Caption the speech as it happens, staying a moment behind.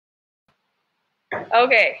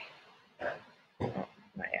Okay. Oh,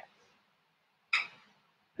 not yet.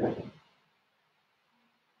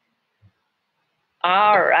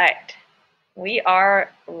 All right. We are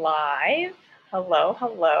live. Hello,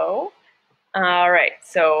 hello. All right.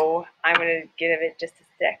 So I'm going to give it just a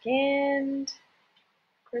second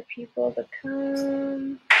for people to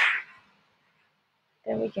come.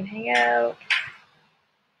 Then we can hang out.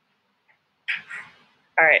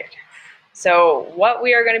 All right. So what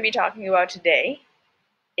we are going to be talking about today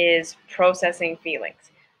is processing feelings.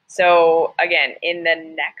 So again, in the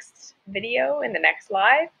next video, in the next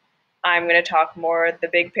live, I'm going to talk more the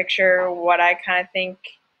big picture, what I kind of think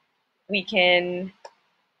we can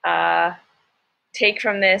take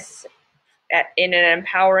from this in an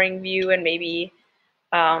empowering view, and maybe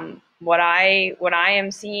what I am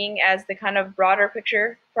seeing as the kind of broader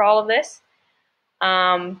picture for all of this.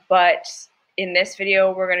 But in this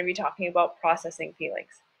video, we're going to be talking about processing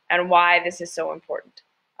feelings and why this is so important.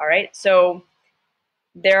 All right, so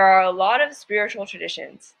there are a lot of spiritual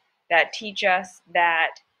traditions that teach us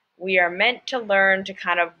that we are meant to learn to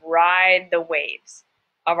kind of ride the waves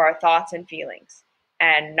of our thoughts and feelings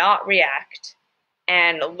and not react,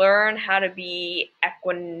 and learn how to be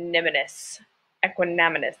equanimous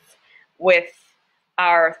with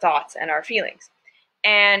our thoughts and our feelings.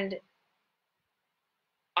 And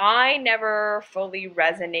I never fully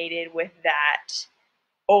resonated with that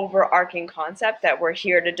overarching concept that we're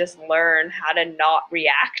here to just learn how to not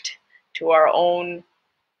react to our own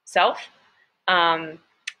self.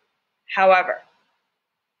 However,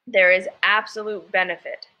 there is absolute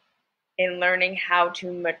benefit in learning how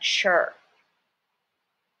to mature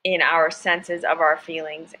in our senses of our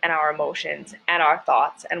feelings and our emotions and our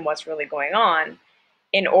thoughts and what's really going on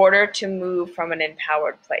in order to move from an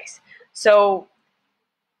empowered place. So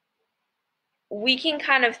we can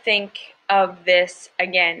kind of think of this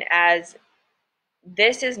again as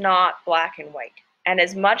this is not black and white. And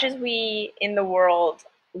as much as we in the world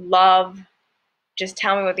love, just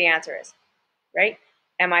tell me what the answer is, right?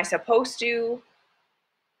 Am I supposed to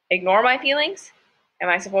ignore my feelings? Am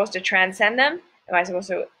I supposed to transcend them? Am I supposed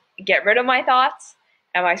to get rid of my thoughts?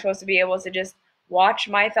 Am I supposed to be able to just watch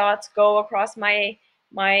my thoughts go across my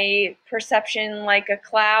perception like a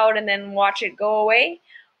cloud and then watch it go away?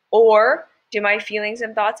 Or do my feelings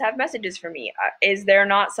and thoughts have messages for me? Is there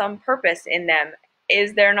not some purpose in them?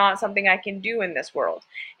 Is there not something I can do in this world?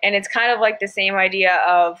 And it's kind of like the same idea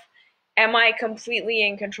of, am I completely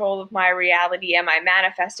in control of my reality? Am I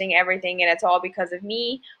manifesting everything and it's all because of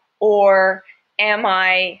me? Or am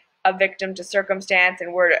I a victim to circumstance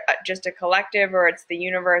and we're just a collective, or it's the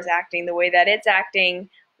universe acting the way that it's acting?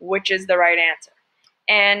 Which is the right answer?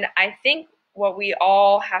 And I think what we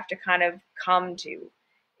all have to kind of come to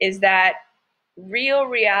is that real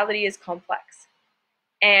reality is complex.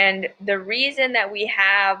 And the reason that we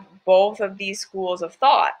have both of these schools of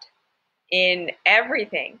thought in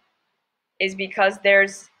everything is because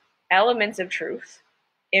there's elements of truth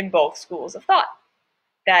in both schools of thought.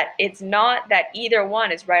 That it's not that either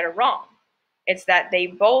one is right or wrong. It's that they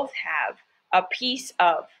both have a piece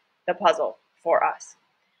of the puzzle for us.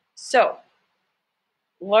 So,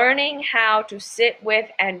 learning how to sit with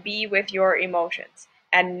and be with your emotions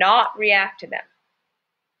and not react to them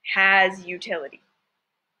has utility.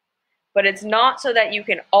 But it's not so that you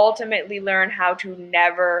can ultimately learn how to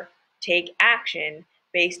never take action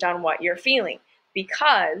based on what you're feeling.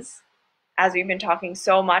 Because, as we've been talking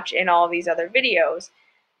so much in all these other videos,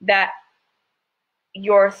 that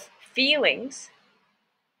your feelings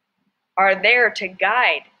are there to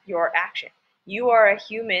guide your action. You are a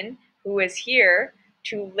human who is here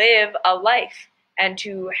to live a life and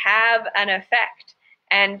to have an effect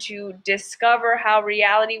and to discover how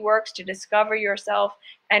reality works, to discover yourself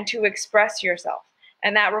and to express yourself.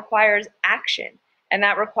 And that requires action, and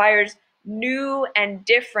that requires new and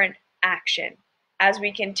different action as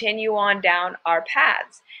we continue on down our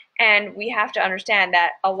paths. And we have to understand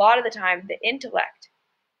that a lot of the time the intellect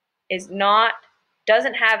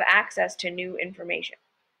doesn't have access to new information.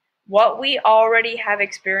 What we already have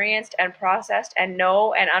experienced and processed and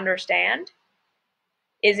know and understand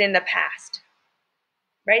is in the past,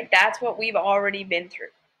 right? That's what we've already been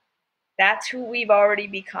through. That's who we've already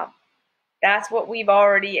become. That's what we've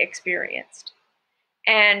already experienced.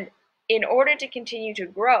 And in order to continue to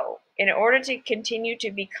grow, in order to continue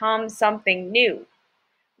to become something new,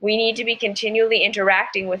 we need to be continually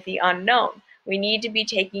interacting with the unknown. We need to be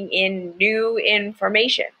taking in new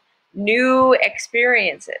information, new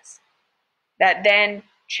experiences that then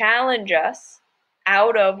challenge us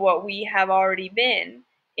out of what we have already been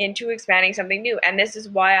into expanding something new. And this is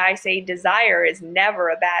why I say desire is never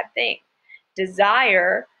a bad thing.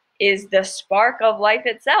 Desire is the spark of life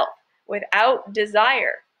itself. Without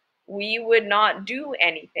desire, we would not do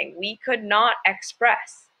anything. We could not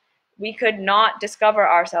express. We could not discover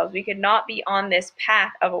ourselves. We could not be on this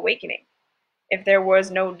path of awakening if there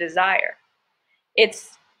was no desire.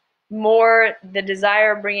 It's more the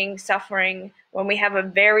desire bringing suffering when we have a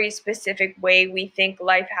very specific way we think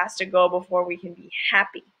life has to go before we can be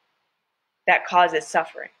happy that causes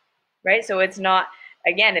suffering, right? So it's not,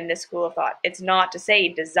 again, in this school of thought, it's not to say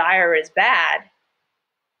desire is bad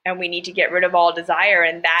and we need to get rid of all desire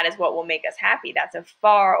and that is what will make us happy. That's a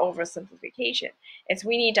far oversimplification. It's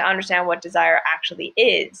we need to understand what desire actually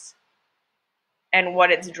is and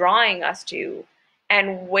what it's drawing us to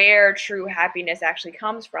and where true happiness actually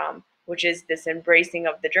comes from, which is this embracing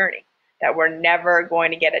of the journey, that we're never going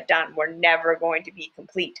to get it done. We're never going to be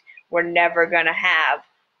complete. We're never going to have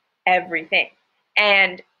everything.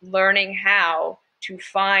 And learning how to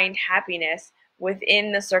find happiness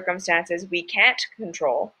within the circumstances we can't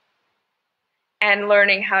control, and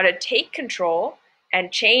learning how to take control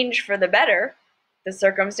and change for the better the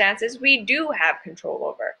circumstances we do have control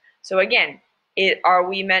over. So again, are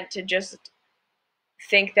we meant to just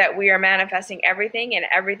think that we are manifesting everything and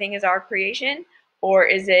everything is our creation? Or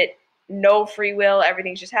is it no free will,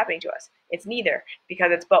 everything's just happening to us? It's neither,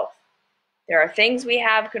 because it's both. There are things we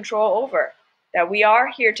have control over that we are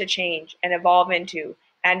here to change and evolve into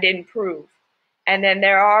and improve. And then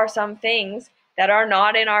there are some things that are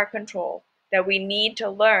not in our control that we need to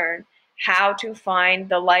learn how to find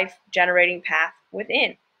the life-generating path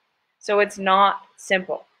within. So it's not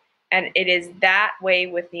simple. And it is that way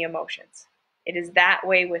with the emotions. It is that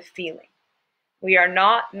way with feeling. We are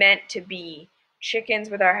not meant to be chickens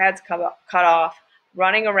with our heads cut off,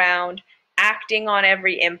 running around, acting on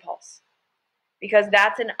every impulse. Because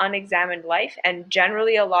that's an unexamined life, and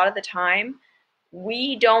generally a lot of the time,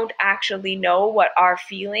 we don't actually know what our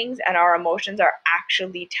feelings and our emotions are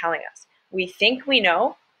actually telling us. We think we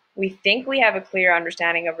know. We think we have a clear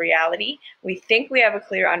understanding of reality. We think we have a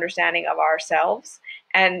clear understanding of ourselves,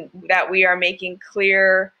 and that we are making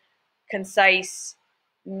clear, concise,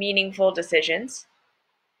 meaningful decisions.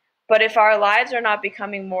 But if our lives are not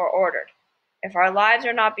becoming more ordered, if our lives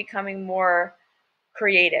are not becoming more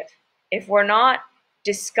creative, if we're not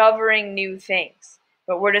discovering new things,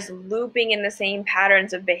 but we're just looping in the same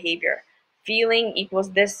patterns of behavior, feeling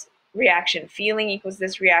equals this reaction, feeling equals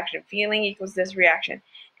this reaction, feeling equals this reaction,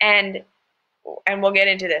 and we'll get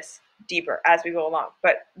into this deeper as we go along,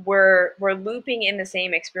 but we're looping in the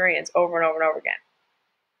same experience over and over and over again.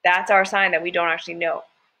 That's our sign that we don't actually know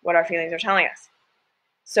what our feelings are telling us.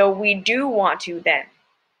 So we do want to then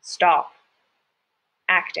stop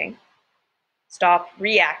acting, stop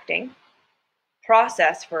reacting,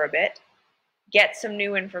 process for a bit, get some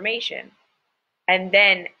new information, and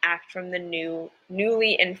then act from the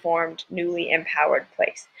newly informed, newly empowered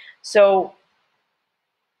place. So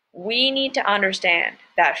we need to understand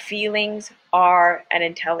that feelings are an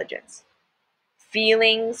intelligence.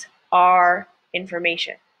 Feelings are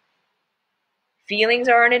information. Feelings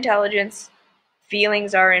are an intelligence.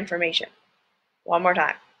 Feelings are information. One more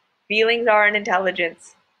time. Feelings are an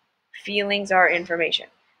intelligence. Feelings are information.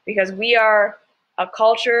 Because we are a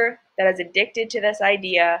culture that is addicted to this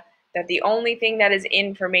idea that the only thing that is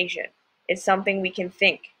information is something we can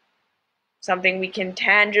think, something we can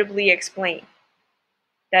tangibly explain,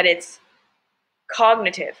 that it's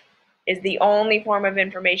cognitive is the only form of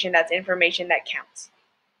information that's information that counts.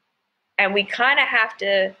 And we kind of have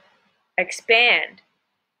to expand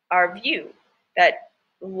our view that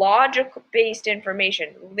logic-based information,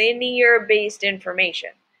 linear-based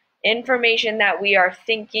information, information that we are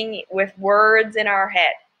thinking with words in our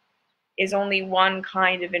head, is only one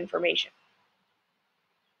kind of information.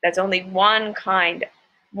 That's only one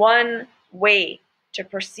way to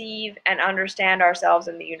perceive and understand ourselves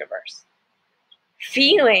in the universe.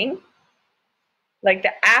 Feeling, like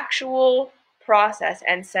the actual process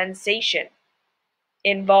and sensation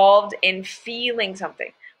involved in feeling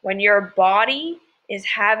something, when your body is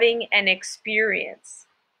having an experience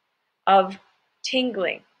of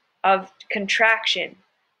tingling, of contraction,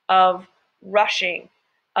 of rushing,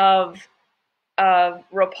 of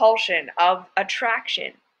repulsion, of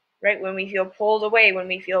attraction, right? When we feel pulled away, when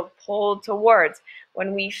we feel pulled towards,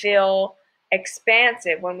 when we feel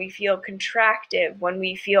expansive, when we feel contractive, when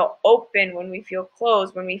we feel open, when we feel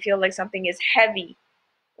closed, when we feel like something is heavy,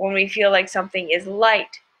 when we feel like something is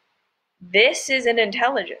light. This is an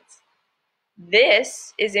intelligence.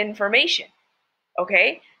 This is information,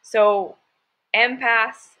 okay? So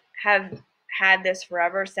empaths have had this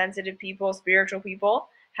forever. Sensitive people, spiritual people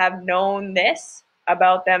have known this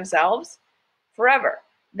about themselves forever,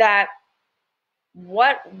 that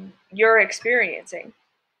what you're experiencing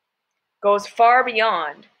goes far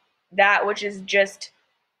beyond that which is just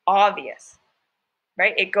obvious,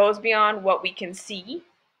 right? It goes beyond what we can see,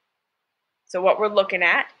 so what we're looking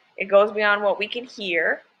at. It goes beyond what we can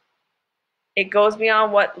hear. It goes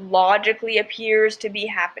beyond what logically appears to be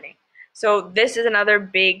happening. So this is another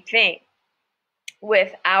big thing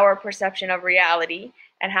with our perception of reality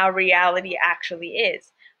and how reality actually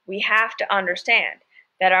is. We have to understand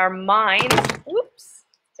that our minds,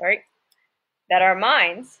 that our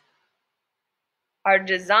minds are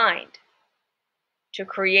designed to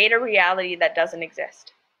create a reality that doesn't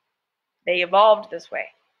exist. They evolved this way,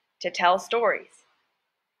 to tell stories.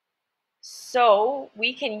 So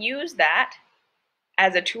we can use that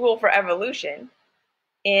as a tool for evolution,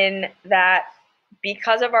 in that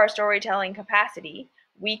because of our storytelling capacity,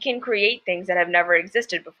 we can create things that have never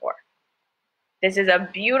existed before. This is a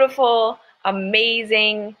beautiful,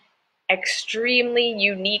 amazing, extremely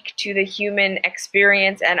unique to the human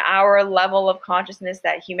experience and our level of consciousness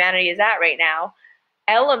that humanity is at right now,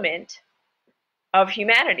 element of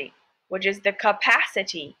humanity, which is the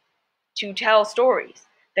capacity to tell stories,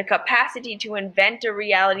 the capacity to invent a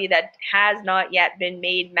reality that has not yet been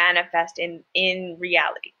made manifest in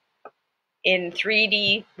reality, in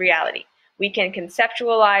 3D reality. We can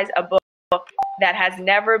conceptualize a book that has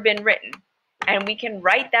never been written, and we can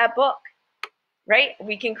write that book, right?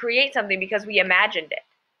 We can create something because we imagined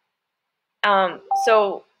it.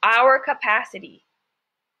 So our capacity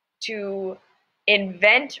to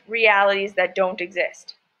invent realities that don't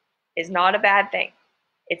exist is not a bad thing.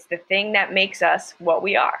 It's the thing that makes us what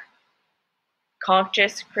we are,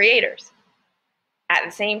 conscious creators. At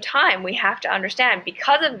the same time, we have to understand,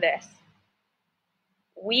 because of this,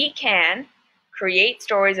 we can create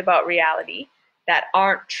stories about reality that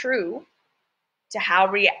aren't true to how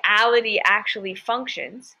reality actually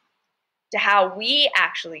functions, to how we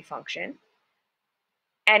actually function.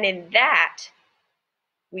 And in that,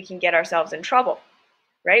 we can get ourselves in trouble,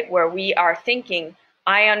 right? Where we are thinking,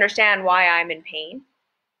 I understand why I'm in pain,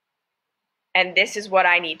 and this is what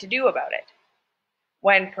I need to do about it.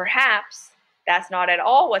 When perhaps that's not at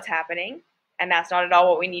all what's happening, and that's not at all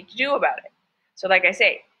what we need to do about it. So like I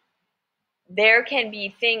say, there can be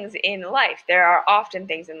things in life. There are often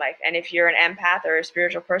things in life. And if you're an empath or a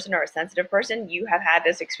spiritual person or a sensitive person, you have had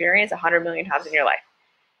this experience 100 million times in your life.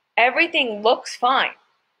 Everything looks fine.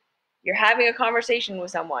 You're having a conversation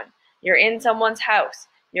with someone. You're in someone's house.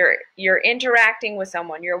 You're interacting with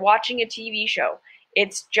someone. You're watching a TV show.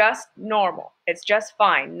 It's just normal. It's just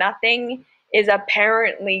fine. Nothing is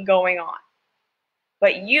apparently going on.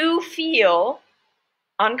 But you feel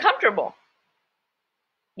uncomfortable.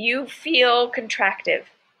 You feel contractive.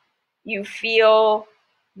 You feel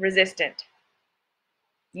resistant.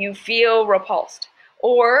 You feel repulsed.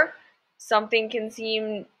 Or something can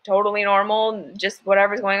seem totally normal, just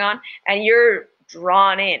whatever's going on, and you're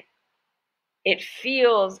drawn in. It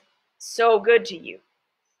feels so good to you.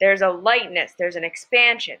 There's a lightness, there's an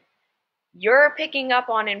expansion. You're picking up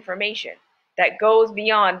on information that goes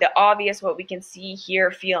beyond the obvious, what we can see, hear,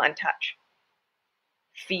 feel, and touch.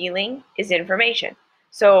 Feeling is information.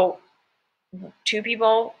 So two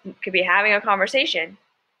people could be having a conversation,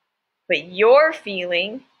 but you're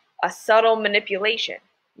feeling a subtle manipulation.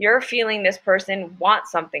 You're feeling this person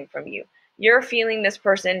wants something from you. You're feeling this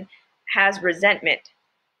person has resentment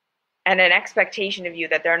and an expectation of you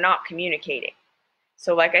that they're not communicating.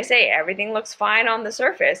 So like I say, everything looks fine on the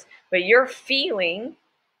surface, but you're feeling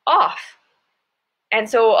off. And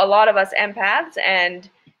so a lot of us empaths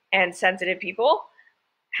and sensitive people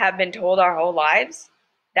have been told our whole lives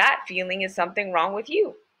that feeling is something wrong with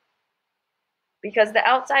you. Because the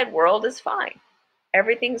outside world is fine.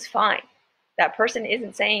 Everything's fine. That person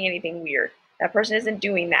isn't saying anything weird. That person isn't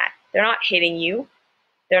doing that. They're not hitting you.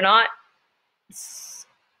 They're not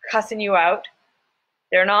cussing you out.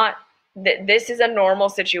 They're not, this is a normal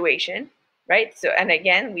situation, right? So, and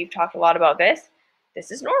again, we've talked a lot about this. This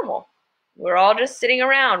is normal. We're all just sitting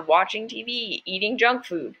around watching TV, eating junk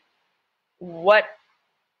food. What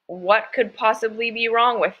could possibly be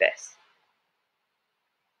wrong with this?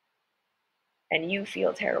 And you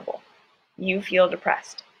feel terrible. You feel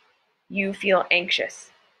depressed. You feel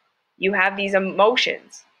anxious. You have these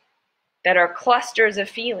emotions that are clusters of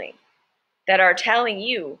feeling that are telling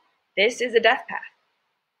you this is a death path.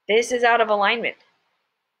 This is out of alignment.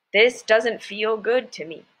 This doesn't feel good to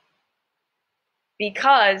me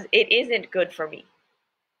because it isn't good for me.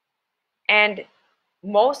 And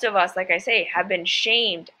most of us, like I say, have been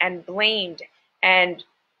shamed and blamed and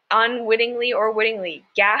unwittingly or wittingly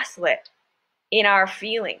gaslit in our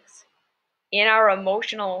feelings, in our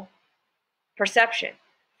emotional perception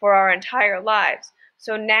for our entire lives.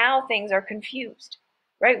 So now things are confused,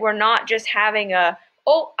 right? We're not just having a,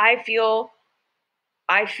 oh, I feel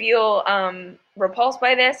repulsed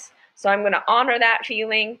by this, so I'm going to honor that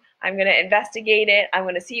feeling. I'm going to investigate it. I'm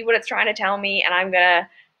going to see what it's trying to tell me, and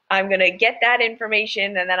I'm going to get that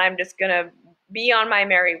information, and then I'm just going to be on my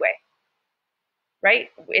merry way. Right?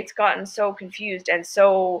 It's gotten so confused and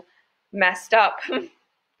so messed up,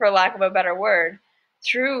 for lack of a better word,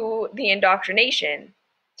 through the indoctrination,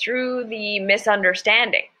 through the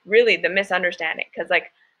misunderstanding, really the misunderstanding. Because,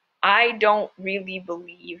 like, I don't really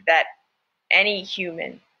believe that any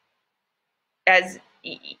human, as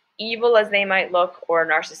evil as they might look, or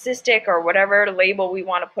narcissistic, or whatever label we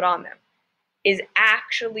want to put on them, is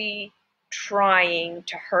actually trying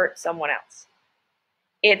to hurt someone else.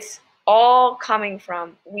 It's all coming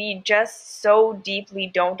from, we just so deeply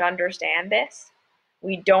don't understand this.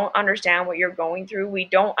 We don't understand what you're going through. We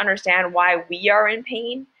don't understand why we are in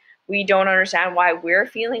pain. We don't understand why we're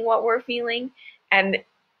feeling what we're feeling. And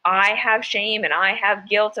I have shame and I have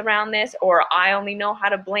guilt around this, or I only know how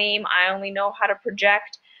to blame. I only know how to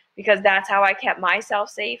project because that's how I kept myself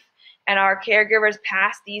safe. And our caregivers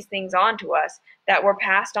passed these things on to us that were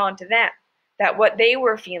passed on to them. That what they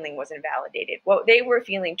were feeling was invalidated. What they were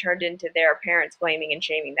feeling turned into their parents blaming and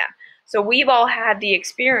shaming them. So we've all had the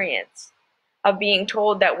experience of being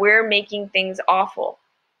told that we're making things awful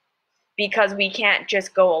because we can't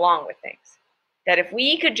just go along with things. That if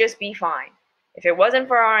we could just be fine, if it wasn't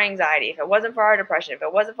for our anxiety, if it wasn't for our depression, if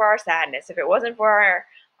it wasn't for our sadness, if it wasn't for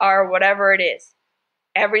our whatever it is,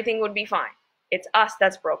 everything would be fine. It's us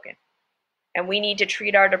that's broken. And we need to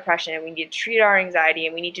treat our depression, and we need to treat our anxiety,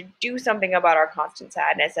 and we need to do something about our constant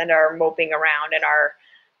sadness and our moping around and our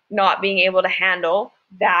not being able to handle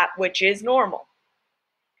that which is normal.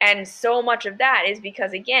 And so much of that is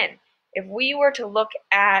because, again, if we were to look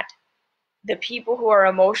at the people who are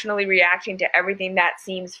emotionally reacting to everything that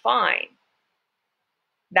seems fine,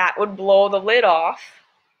 that would blow the lid off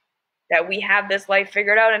that we have this life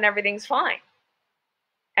figured out and everything's fine.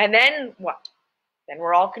 And then what? Then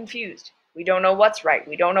we're all confused. We don't know what's right.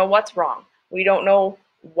 We don't know what's wrong. We don't know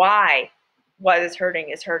why what is hurting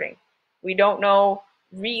is hurting. We don't know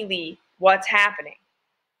really what's happening.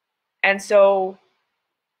 And so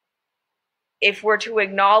if we're to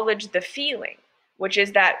acknowledge the feeling, which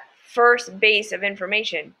is that first base of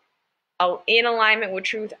information, in alignment with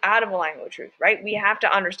truth, out of alignment with truth, right? We have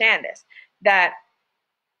to understand this, that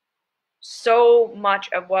so much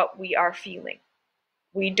of what we are feeling,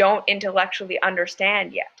 we don't intellectually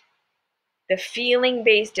understand yet. The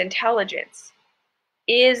feeling-based intelligence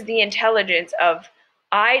is the intelligence of,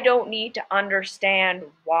 I don't need to understand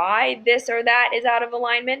why this or that is out of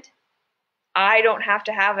alignment. I don't have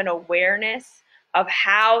to have an awareness of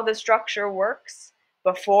how the structure works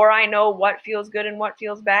before I know what feels good and what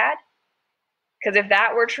feels bad. Because if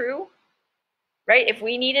that were true, right, if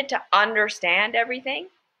we needed to understand everything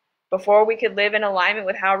before we could live in alignment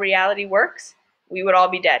with how reality works, we would all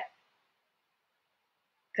be dead.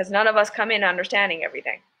 Because none of us come in understanding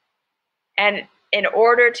everything. And in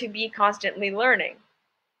order to be constantly learning,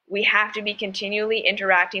 we have to be continually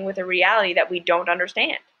interacting with a reality that we don't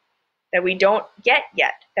understand, that we don't get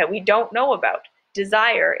yet, that we don't know about.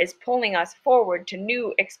 Desire is pulling us forward to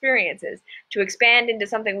new experiences, to expand into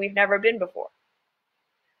something we've never been before.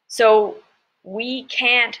 So we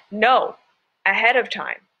can't know ahead of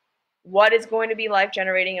time what is going to be life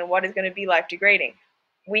generating and what is going to be life degrading.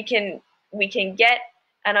 We can get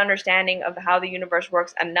an understanding of how the universe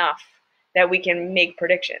works enough that we can make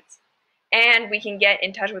predictions. And we can get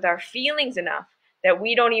in touch with our feelings enough that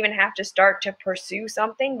we don't even have to start to pursue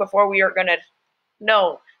something before we are going to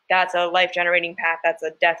know that's a life generating path, that's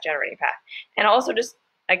a death generating path. And also, just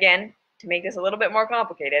again, to make this a little bit more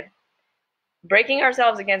complicated, breaking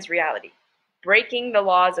ourselves against reality, breaking the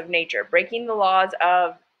laws of nature, breaking the laws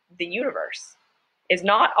of the universe is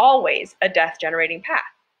not always a death generating path.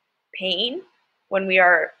 Pain, when we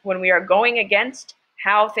are going against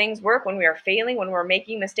how things work, when we are failing, when we're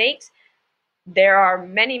making mistakes, there are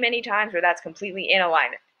many, many times where that's completely in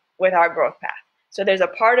alignment with our growth path. So there's a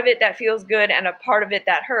part of it that feels good and a part of it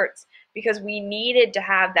that hurts, because we needed to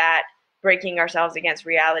have that breaking ourselves against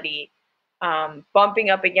reality, bumping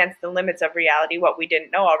up against the limits of reality, what we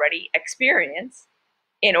didn't know already, experience,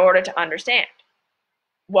 in order to understand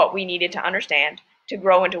what we needed to understand to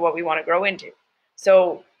grow into what we want to grow into.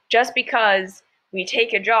 So just because we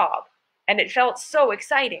take a job and it felt so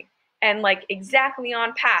exciting and like exactly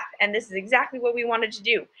on path, and this is exactly what we wanted to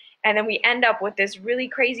do, and then we end up with this really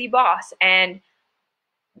crazy boss and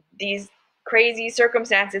these crazy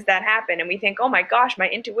circumstances that happen, and we think, oh my gosh, my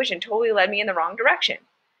intuition totally led me in the wrong direction.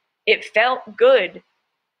 It felt good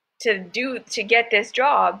to get this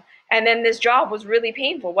job, and then this job was really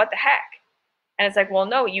painful. What the heck? And it's like, well,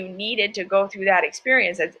 no, you needed to go through that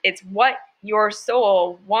experience. It's what your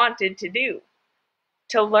soul wanted to do,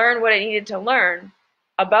 to learn what it needed to learn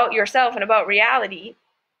about yourself and about reality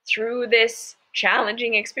through this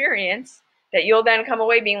challenging experience, that you'll then come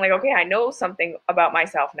away being like, okay, I know something about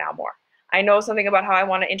myself now more. I know something about how I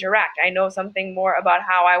want to interact. I know something more about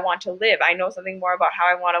how I want to live. I know something more about how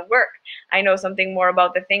I want to work. I know something more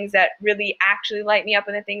about the things that really actually light me up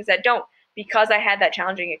and the things that don't, because I had that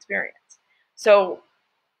challenging experience. So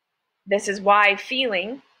this is why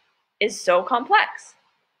feeling is so complex,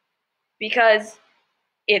 because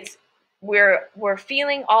we're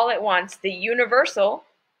feeling all at once the universal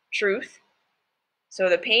truth. So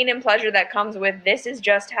the pain and pleasure that comes with this is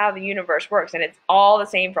just how the universe works, and it's all the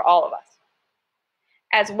same for all of us.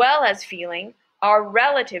 As well as feeling our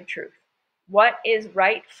relative truth. What is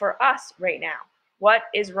right for us right now? What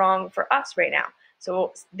is wrong for us right now?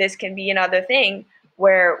 So this can be another thing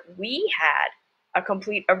where we had a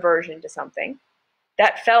complete aversion to something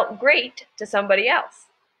that felt great to somebody else.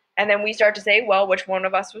 And then we start to say, well, which one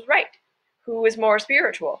of us was right? Who is more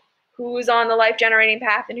spiritual? Who's on the life-generating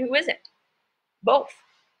path and who isn't? Both.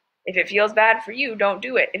 If it feels bad for you, don't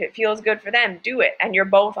do it. If it feels good for them, do it. And you're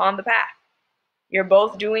both on the path. You're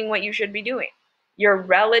both doing what you should be doing. Your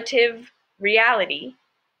relative reality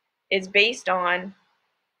is based on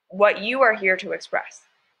what you are here to express.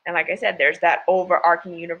 And like I said, there's that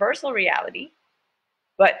overarching universal reality,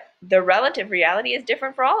 but the relative reality is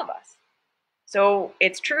different for all of us. So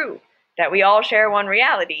it's true that we all share one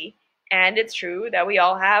reality, and it's true that we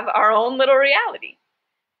all have our own little reality.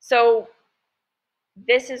 So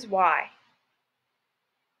this is why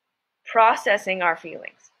processing our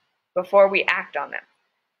feelings before we act on them,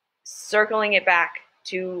 circling it back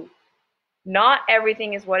to not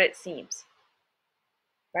everything is what it seems,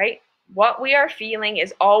 right? What we are feeling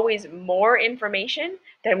is always more information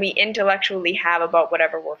than we intellectually have about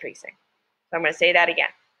whatever we're facing. So I'm going to say that again.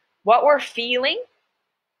 What we're feeling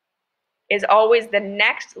is always the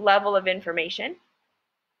next level of information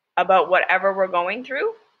about whatever we're going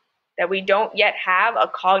through that we don't yet have a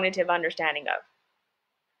cognitive understanding of.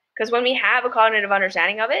 Because when we have a cognitive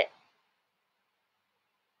understanding of it,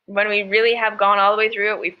 when we really have gone all the way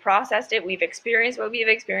through it, we've processed it, we've experienced what we've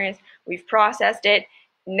experienced, we've processed it,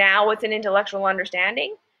 now it's an intellectual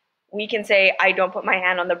understanding, we can say, I don't put my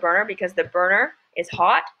hand on the burner because the burner is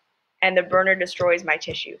hot and the burner destroys my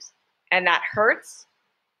tissues. And that hurts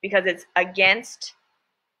because it's against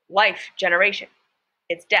life generation.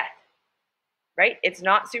 It's death, right? It's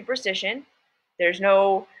not superstition. There's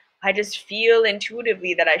no, I just feel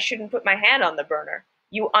intuitively that I shouldn't put my hand on the burner.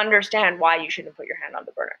 You understand why you shouldn't put your hand on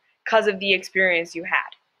the burner, because of the experience you had,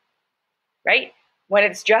 right? When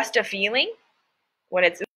it's just a feeling, when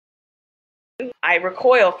it's, I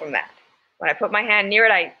recoil from that. When I put my hand near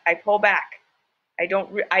it, I pull back. I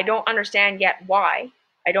don't understand yet why.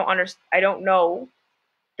 I don't know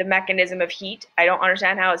the mechanism of heat. I don't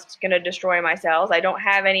understand how it's going to destroy my cells. I don't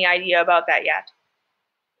have any idea about that yet.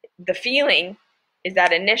 The feeling is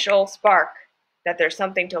that initial spark that there's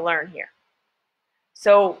something to learn here.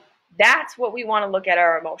 So that's what we want to look at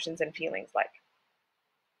our emotions and feelings like.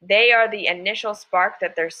 They are the initial spark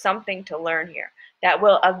that there's something to learn here that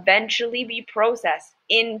will eventually be processed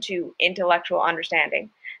into intellectual understanding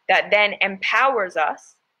that then empowers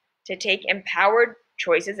us to take empowered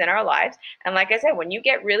choices in our lives. And like I said, when you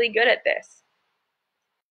get really good at this,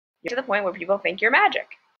 you're to the point where people think you're magic.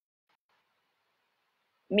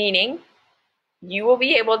 Meaning, you will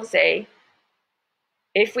be able to say,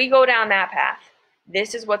 if we go down that path,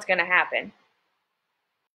 this is what's going to happen.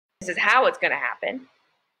 This is how it's going to happen.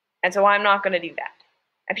 And so I'm not going to do that.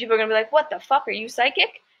 And people are going to be like, what the fuck? Are you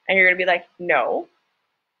psychic? And you're going to be like, no.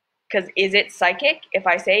 Because is it psychic if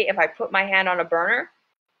I say, if I put my hand on a burner,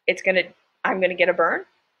 I'm going to get a burn?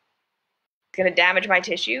 It's going to damage my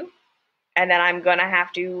tissue. And then I'm going to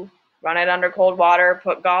have to run it under cold water,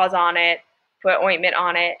 put gauze on it, put ointment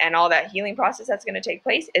on it, and all that healing process that's going to take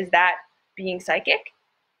place. Is that being psychic?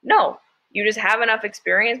 No. You just have enough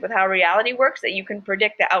experience with how reality works that you can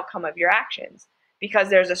predict the outcome of your actions, because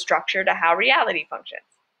there's a structure to how reality functions.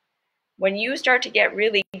 When you start to get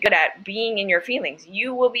really good at being in your feelings,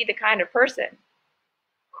 you will be the kind of person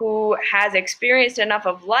who has experienced enough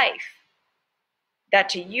of life that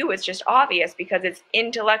to you it's just obvious because it's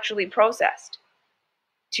intellectually processed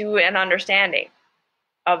to an understanding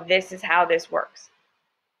of this is how this works.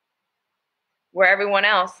 Where everyone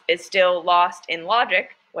else is still lost in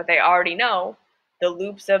logic, what they already know, the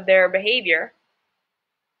loops of their behavior,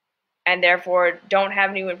 and therefore don't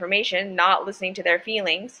have new information, not listening to their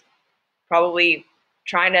feelings, probably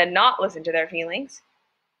trying to not listen to their feelings.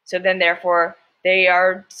 So then therefore they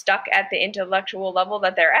are stuck at the intellectual level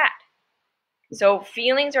that they're at. So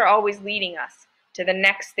feelings are always leading us to the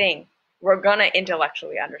next thing we're gonna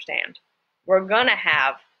intellectually understand. We're gonna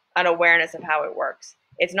have an awareness of how it works.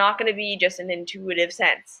 It's not gonna be just an intuitive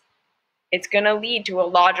sense. It's gonna lead to a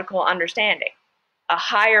logical understanding, a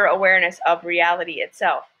higher awareness of reality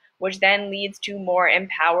itself, which then leads to more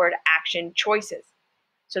empowered action choices.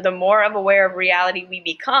 So the more aware of reality we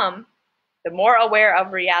become, the more aware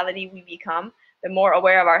of reality we become, the more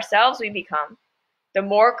aware of ourselves we become, the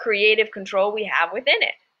more creative control we have within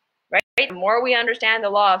it, right? The more we understand the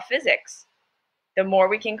law of physics, the more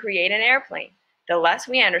we can create an airplane. The less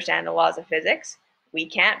we understand the laws of physics, we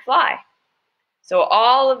can't fly. So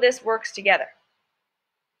all of this works together.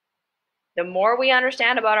 The more we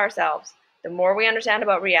understand about ourselves, the more we understand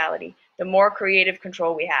about reality, the more creative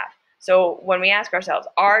control we have. So when we ask ourselves,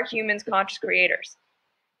 are humans conscious creators?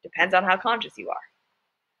 Depends on how conscious you are.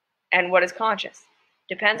 And what is conscious?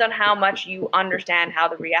 Depends on how much you understand how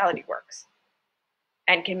the reality works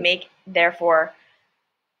and can make, therefore,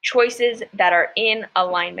 choices that are in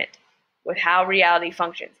alignment with how reality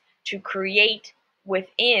functions to create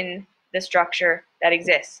within the structure that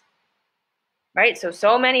exists. Right?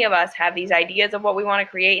 So many of us have these ideas of what we want to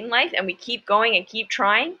create in life, and we keep going and keep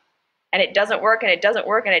trying, and it doesn't work, and it doesn't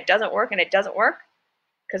work, and it doesn't work, and it doesn't work,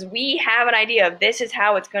 because we have an idea of this is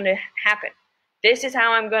how it's going to happen. This is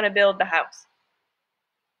how I'm going to build the house.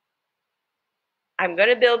 I'm going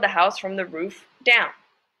to build the house from the roof down.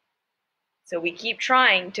 So we keep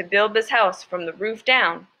trying to build this house from the roof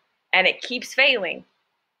down, and it keeps failing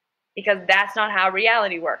because that's not how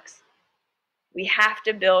reality works. We have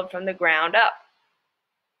to build from the ground up.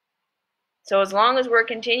 So as long as we're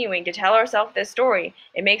continuing to tell ourselves this story,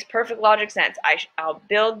 it makes perfect logic sense. I'll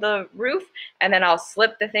build the roof, and then I'll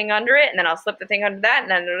slip the thing under it, and then I'll slip the thing under that,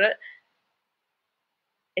 and then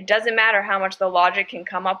it doesn't matter how much the logic can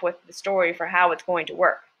come up with the story for how it's going to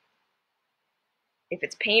work. If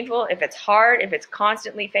it's painful, if it's hard, if it's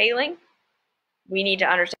constantly failing, we need to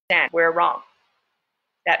understand we're wrong.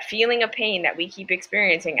 That feeling of pain that we keep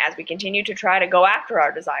experiencing as we continue to try to go after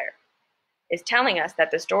our desire is telling us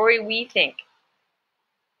that the story we think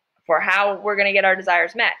for how we're going to get our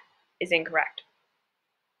desires met is incorrect.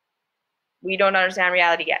 We don't understand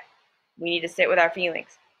reality yet. We need to sit with our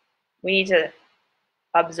feelings. We need to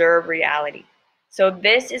observe reality. So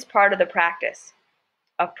this is part of the practice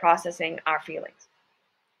of processing our feelings,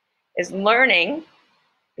 is learning,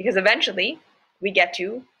 because eventually we get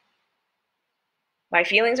to, my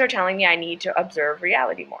feelings are telling me I need to observe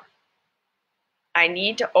reality more. I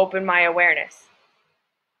need to open my awareness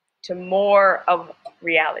to more of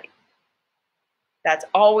reality. That's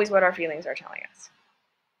always what our feelings are telling us,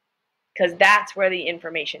 because that's where the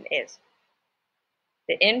information is.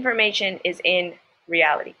 The information is in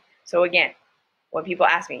reality. So again, when people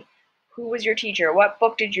ask me, who was your teacher? What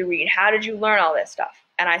book did you read? How did you learn all this stuff?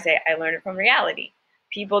 And I say, I learned it from reality.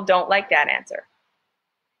 People don't like that answer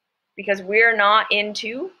because we're not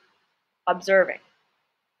into observing.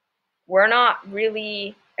 We're not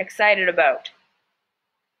really excited about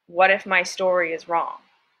what if my story is wrong?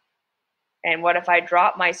 And what if I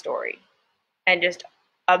drop my story and just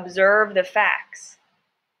observe the facts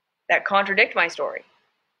that contradict my story,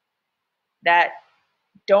 that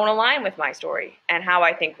don't align with my story and how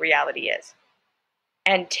I think reality is,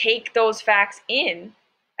 and take those facts in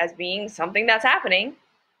as being something that's happening.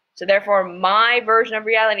 So therefore, my version of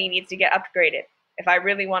reality needs to get upgraded if I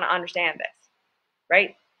really want to understand this,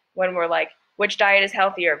 right? When we're like, which diet is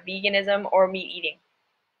healthier, veganism or meat eating?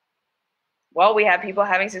 Well, we have people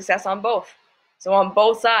having success on both. So on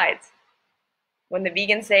both sides, when the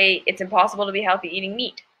vegans say it's impossible to be healthy eating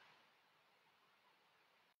meat,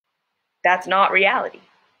 that's not reality.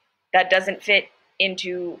 That doesn't fit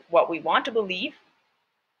into what we want to believe,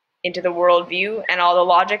 into the worldview and all the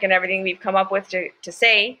logic and everything we've come up with to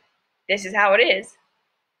say this is how it is.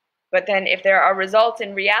 But then if there are results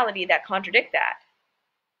in reality that contradict that,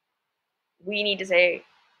 we need to say,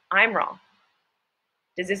 I'm wrong.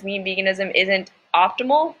 Does this mean veganism isn't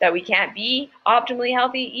optimal, that we can't be optimally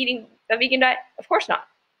healthy eating a vegan diet? Of course not.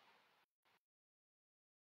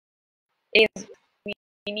 We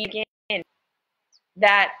need to get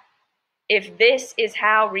that if this is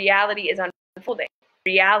how reality is unfolding,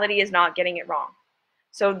 reality is not getting it wrong.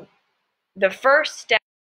 So the first step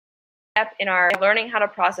in our learning how to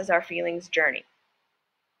process our feelings journey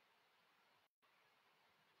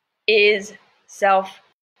is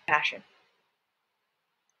self-compassion.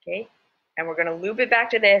 Okay? And we're going to loop it back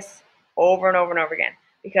to this over and over and over again,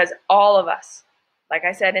 because all of us, like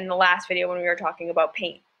I said in the last video when we were talking about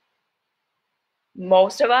pain,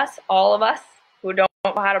 Most of us, all of us, who don't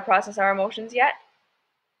know how to process our emotions yet,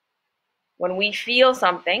 when we feel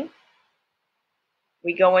something,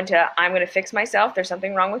 we go into, I'm going to fix myself, there's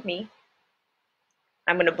something wrong with me.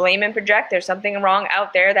 I'm going to blame and project, there's something wrong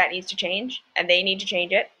out there that needs to change, and they need to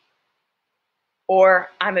change it. Or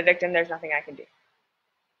I'm a victim, there's nothing I can do.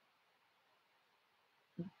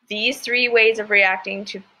 These three ways of reacting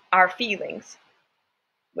to our feelings,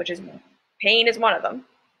 which is pain is one of them,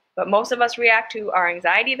 but most of us react to our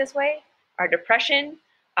anxiety this way, our depression,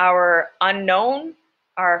 our unknown,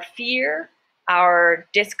 our fear, our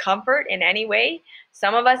discomfort in any way.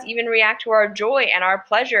 Some of us even react to our joy and our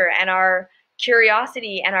pleasure and our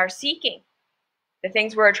curiosity and our seeking, the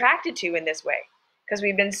things we're attracted to in this way, because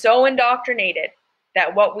we've been so indoctrinated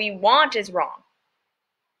that what we want is wrong,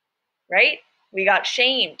 right? We got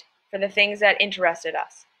shamed for the things that interested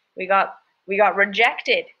us. We got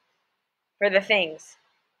rejected for the things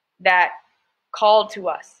that called to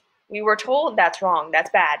us. We were told that's wrong,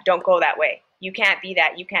 that's bad, don't go that way. You can't be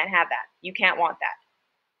that, you can't have that, you can't want that.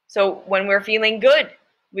 So when we're feeling good,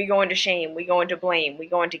 we go into shame, we go into blame, we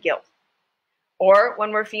go into guilt. Or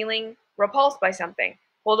when we're feeling repulsed by something,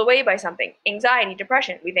 pulled away by something, anxiety,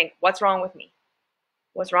 depression, we think, what's wrong with me?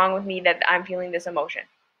 What's wrong with me that I'm feeling this emotion?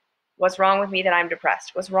 What's wrong with me that I'm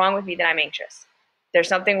depressed? What's wrong with me that I'm anxious? There's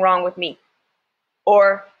something wrong with me.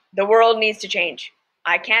 Or the world needs to change.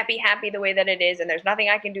 I can't be happy the way that it is, and there's nothing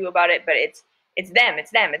I can do about it, but it's them,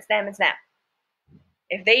 it's them, it's them, it's them.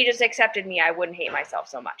 If they just accepted me, I wouldn't hate myself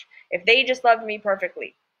so much. If they just loved me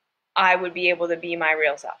perfectly, I would be able to be my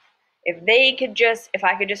real self. If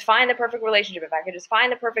I could just find the perfect relationship, if I could just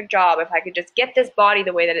find the perfect job, if I could just get this body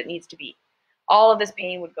the way that it needs to be, all of this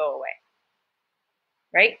pain would go away.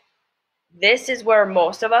 Right? This is where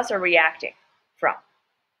most of us are reacting from.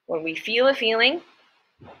 When we feel a feeling,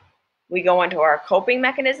 we go into our coping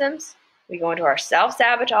mechanisms, we go into our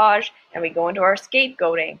self-sabotage, and we go into our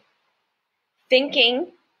scapegoating. Thinking,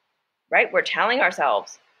 right? We're telling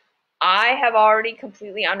ourselves, I have already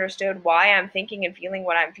completely understood why I'm thinking and feeling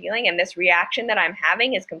what I'm feeling, and this reaction that I'm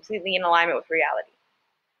having is completely in alignment with reality.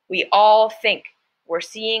 We all think we're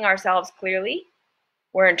seeing ourselves clearly,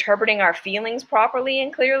 we're interpreting our feelings properly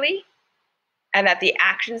and clearly, and that the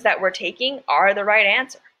actions that we're taking are the right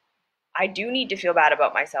answer. I do need to feel bad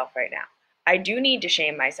about myself right now. I do need to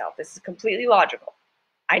shame myself. This is completely logical.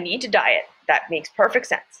 I need to diet. That makes perfect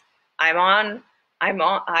sense. I'm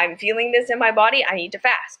feeling this in my body. I need to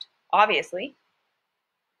fast. Obviously.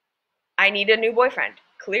 I need a new boyfriend.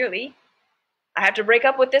 Clearly. I have to break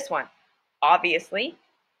up with this one. Obviously.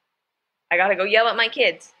 I gotta go yell at my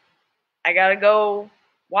kids. I gotta go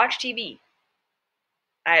watch TV.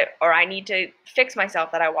 I need to fix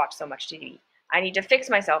myself that I watch so much TV. I need to fix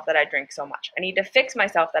myself that I drink so much. I need to fix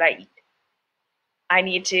myself that I eat. I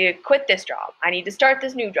need to quit this job. I need to start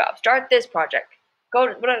this new job. Start this project. Go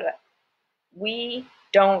to blah, blah, blah. We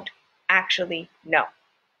don't actually know.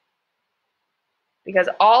 Because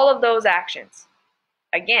all of those actions,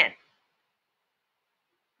 again,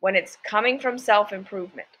 when it's coming from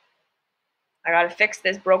self-improvement, I gotta fix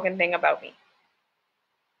this broken thing about me.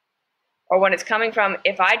 Or when it's coming from,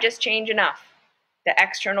 if I just change enough, the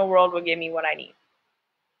external world will give me what I need.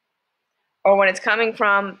 Or when it's coming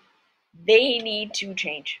from, they need to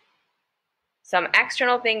change. Some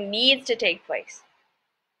external thing needs to take place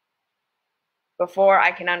before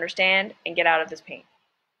I can understand and get out of this pain.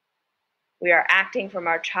 We are acting from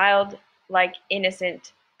our childlike,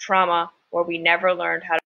 innocent trauma where we never learned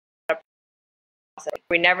how to process it.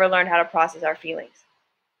 We never learned how to process our feelings.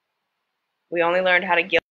 We only learned how to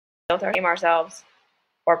guilt or shame ourselves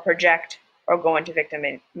or project or go into victim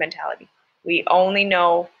mentality. We only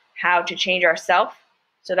know how to change ourselves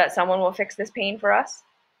so that someone will fix this pain for us,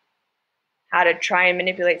 how to try and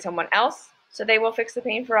manipulate someone else so they will fix the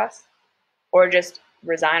pain for us, or just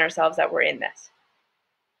resign ourselves that we're in this.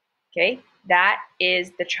 Okay? That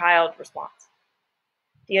is the child response.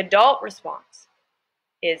 The adult response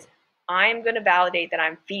is, I'm going to validate that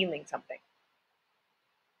I'm feeling something.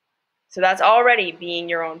 So that's already being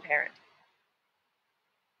your own parent.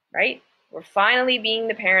 Right? We're finally being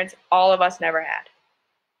the parents all of us never had.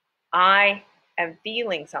 I am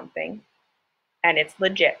feeling something, and it's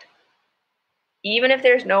legit. Even if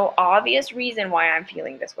there's no obvious reason why I'm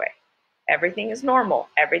feeling this way. Everything is normal.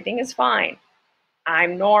 Everything is fine.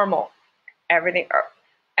 I'm normal. Everything.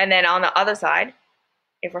 And then on the other side,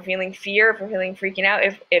 if we're feeling fear, if we're feeling freaking out,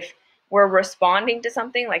 if we're responding to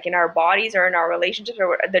something like in our bodies or in our relationships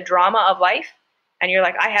or the drama of life, and you're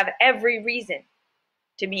like, I have every reason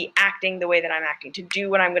to be acting the way that I'm acting, to do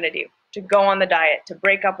what I'm going to do, to go on the diet, to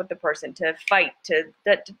break up with the person, to fight, to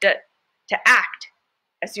act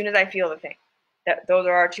as soon as I feel the thing. Those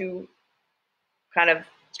are our two kind of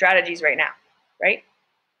strategies right now, right?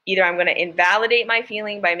 Either I'm going to invalidate my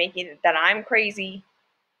feeling by making it that I'm crazy,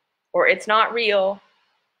 or it's not real,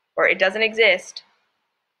 or it doesn't exist,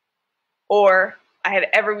 or I have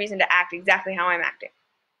every reason to act exactly how I'm acting.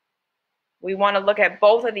 We want to look at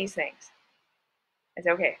both of these things and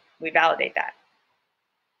say, okay, we validate that.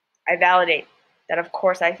 I validate that, of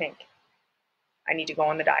course, I think I need to go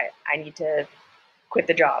on the diet. I need to quit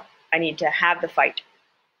the job. I need to have the fight.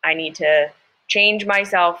 I need to change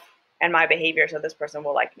myself and my behavior so this person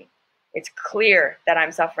will like me. It's clear that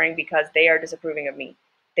I'm suffering because they are disapproving of me.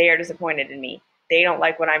 They are disappointed in me. They don't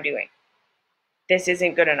like what I'm doing. This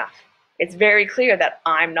isn't good enough. It's very clear that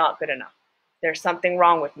I'm not good enough. There's something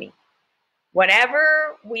wrong with me.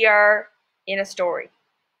 Whenever we are in a story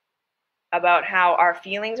about how our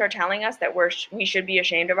feelings are telling us that we should be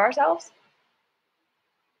ashamed of ourselves,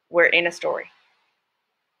 we're in a story.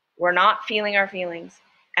 We're not feeling our feelings,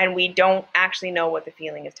 and we don't actually know what the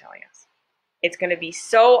feeling is telling us. It's going to be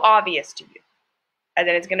so obvious to you, and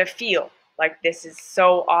then it's going to feel like this is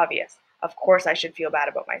so obvious. Of course I should feel bad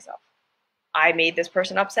about myself. I made this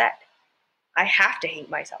person upset. I have to hate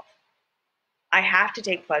myself. I have to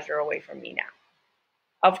take pleasure away from me now.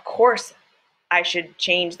 Of course I should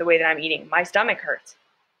change the way that I'm eating. My stomach hurts.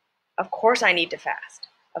 Of course I need to fast.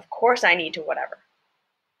 Of course I need to whatever.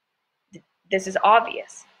 This is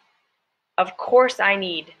obvious. Of course I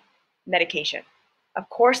need medication. Of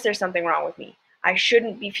course there's something wrong with me. I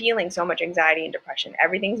shouldn't be feeling so much anxiety and depression.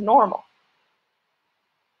 Everything's normal.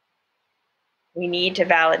 We need to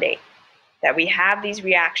validate that we have these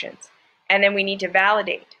reactions, and then we need to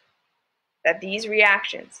validate that these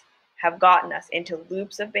reactions have gotten us into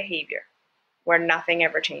loops of behavior where nothing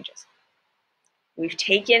ever changes. We've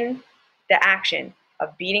taken the action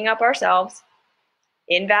of beating up ourselves,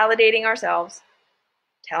 invalidating ourselves,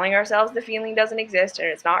 telling ourselves the feeling doesn't exist and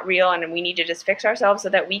it's not real and we need to just fix ourselves so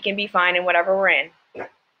that we can be fine in whatever we're in,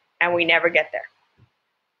 and we never get there.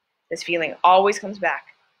 This feeling always comes back.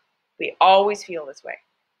 We always feel this way.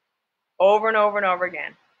 Over and over and over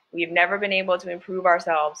again. We've never been able to improve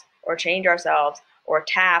ourselves or change ourselves or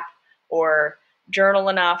tap or journal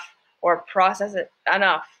enough or process it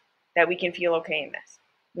enough that we can feel okay in this.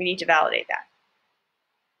 We need to validate that.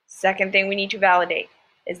 Second thing we need to validate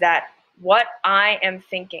is that what I am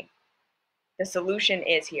thinking, the solution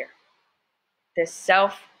is here. This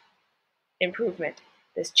self-improvement,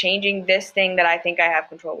 this changing this thing that I think I have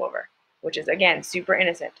control over, which is, again, super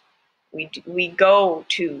innocent. We go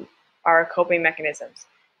to our coping mechanisms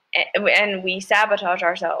and we sabotage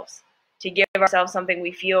ourselves to give ourselves something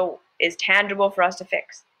we feel is tangible for us to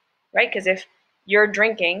fix, right? Because if you're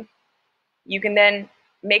drinking, you can then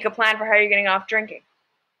make a plan for how you're getting off drinking,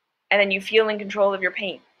 and then you feel in control of your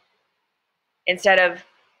pain. Instead of,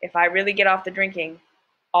 if I really get off the drinking,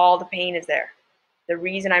 all the pain is there. The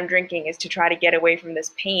reason I'm drinking is to try to get away from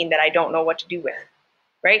this pain that I don't know what to do with,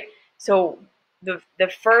 right? So the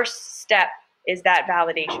first step is that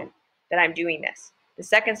validation that I'm doing this. The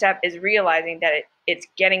second step is realizing that it's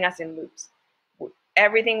getting us in loops.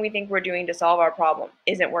 Everything we think we're doing to solve our problem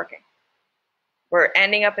isn't working. We're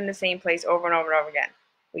ending up in the same place over and over and over again.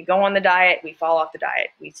 We go on the diet, we fall off the diet.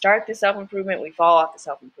 We start the self-improvement, we fall off the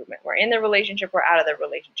self-improvement. We're in the relationship, we're out of the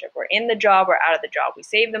relationship. We're in the job, we're out of the job. We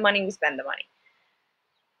save the money, we spend the money.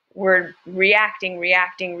 We're reacting.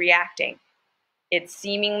 It's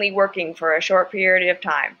seemingly working for a short period of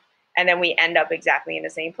time, and then we end up exactly in the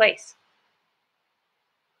same place.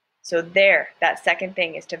 So that second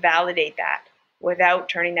thing is to validate that without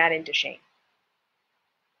turning that into shame,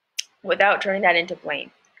 without turning that into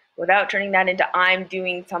blame, without turning that into I'm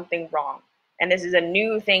doing something wrong, and this is a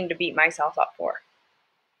new thing to beat myself up for.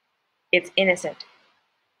 It's innocent.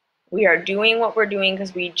 We are doing what we're doing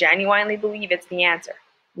because we genuinely believe it's the answer.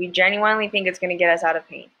 We genuinely think it's going to get us out of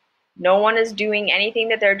pain. No one is doing anything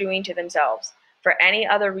that they're doing to themselves for any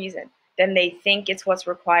other reason than they think it's what's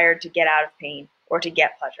required to get out of pain or to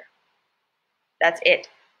get pleasure. That's it.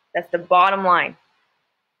 That's the bottom line.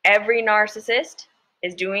 Every narcissist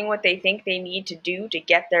is doing what they think they need to do to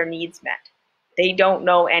get their needs met. They don't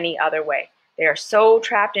know any other way. They are so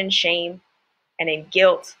trapped in shame and in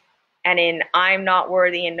guilt and in I'm not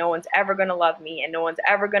worthy and no one's ever going to love me and no one's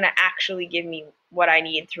ever going to actually give me what I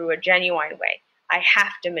need through a genuine way. I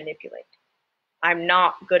have to manipulate. I'm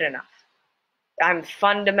not good enough. I'm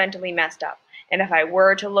fundamentally messed up. And if I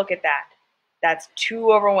were to look at that, that's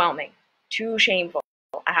too overwhelming, too shameful.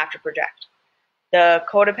 I have to project. The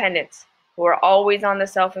codependents who are always on the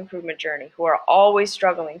self-improvement journey, who are always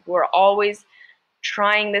struggling, who are always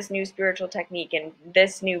trying this new spiritual technique and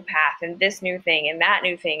this new path and this new thing and that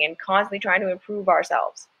new thing and constantly trying to improve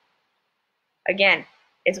ourselves. Again,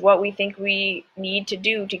 it's what we think we need to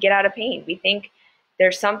do to get out of pain. We think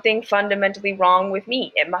there's something fundamentally wrong with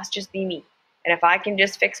me. It must just be me. And if I can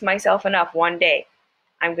just fix myself enough one day,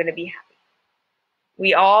 I'm going to be happy.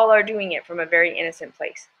 We all are doing it from a very innocent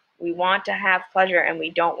place. We want to have pleasure and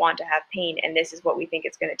we don't want to have pain, and this is what we think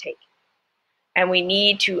it's going to take. And we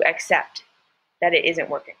need to accept that it isn't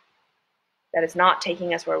working, that it's not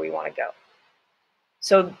taking us where we want to go.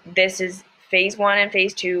 So this is phase 1 and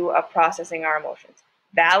phase 2 of processing our emotions.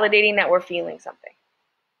 Validating that we're feeling something.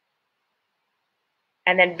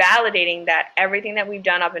 And then validating that everything that we've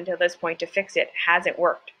done up until this point to fix it hasn't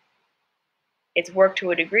worked. It's worked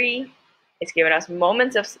to a degree. It's given us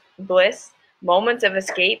moments of bliss, moments of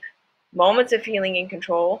escape, moments of feeling in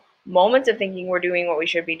control, moments of thinking we're doing what we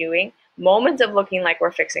should be doing, moments of looking like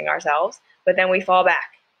we're fixing ourselves, but then we fall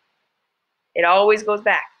back. It always goes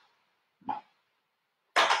back.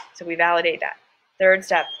 So we validate that. Third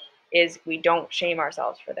step is we don't shame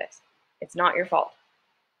ourselves for this. It's not your fault.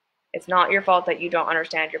 It's not your fault that you don't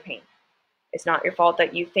understand your pain. It's not your fault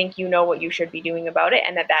that you think you know what you should be doing about it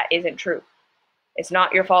and that isn't true. It's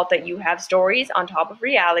not your fault that you have stories on top of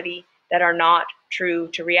reality that are not true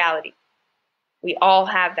to reality. We all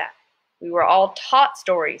have that. We were all taught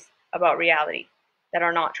stories about reality that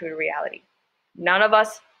are not true to reality. None of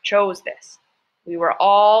us chose this. We were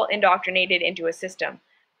all indoctrinated into a system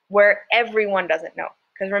where everyone doesn't know.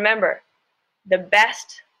 Because remember, the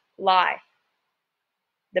best lie,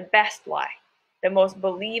 the most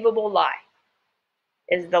believable lie,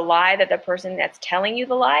 is the lie that the person that's telling you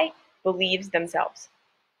the lie believes themselves.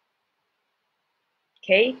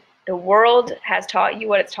 Okay? The world has taught you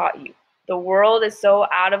what it's taught you. The world is so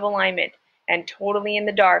out of alignment and totally in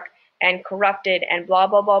the dark and corrupted and blah,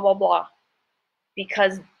 blah, blah, blah, blah,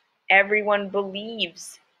 because everyone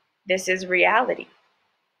believes this is reality.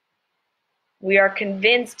 We are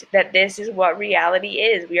convinced that this is what reality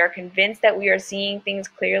is. We are convinced that we are seeing things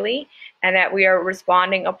clearly and that we are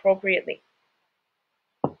responding appropriately.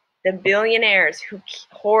 The billionaires who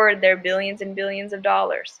hoard their billions and billions of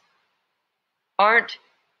dollars aren't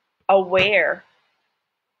aware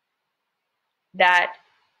that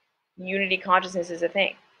unity consciousness is a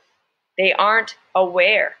thing. They aren't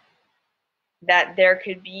aware that there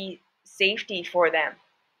could be safety for them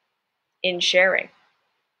in sharing.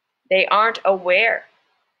 They aren't aware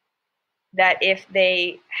that if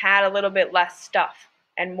they had a little bit less stuff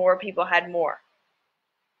and more people had more,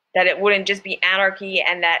 that it wouldn't just be anarchy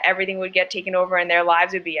and that everything would get taken over and their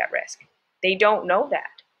lives would be at risk. They don't know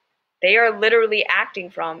that. They are literally acting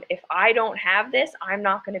from, if I don't have this, I'm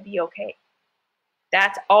not going to be okay.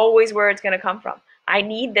 That's always where it's going to come from. I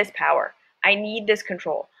need this power. I need this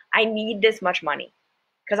control. I need this much money.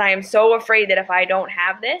 Because I am so afraid that if I don't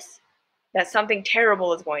have this, that something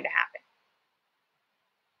terrible is going to happen.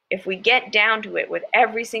 If we get down to it with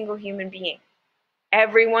every single human being,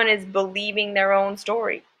 everyone is believing their own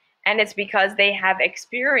story. And it's because they have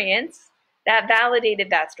experience that validated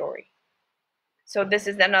that story. So this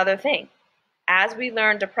is another thing. As we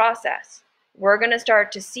learn to process, we're going to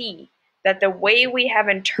start to see that the way we have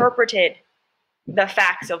interpreted the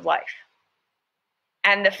facts of life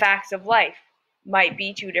and the facts of life might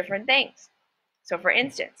be two different things. So for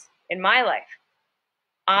instance, in my life,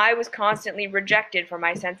 I was constantly rejected for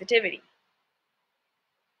my sensitivity.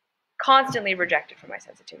 Constantly rejected for my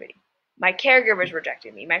sensitivity. My caregivers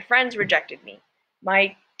rejected me. My friends rejected me.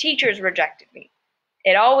 My teachers rejected me.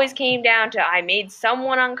 It always came down to I made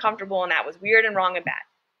someone uncomfortable and that was weird and wrong and bad.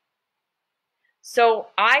 So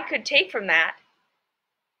I could take from that,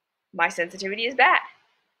 my sensitivity is bad.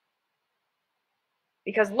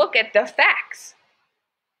 Because look at the facts.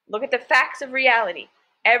 Look at the facts of reality.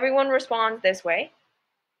 Everyone responds this way.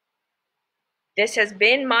 This has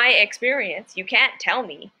been my experience. You can't tell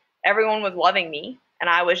me everyone was loving me and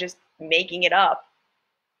I was just making it up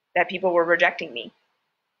that people were rejecting me.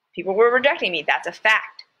 People were rejecting me. That's a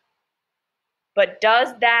fact. But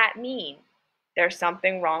does that mean there's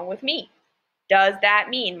something wrong with me? Does that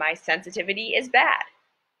mean my sensitivity is bad?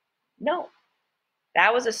 No.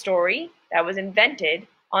 That was a story that was invented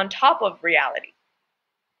on top of reality.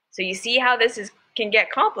 So you see how this can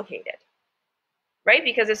get complicated, right?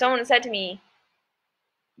 Because if someone said to me,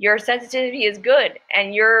 your sensitivity is good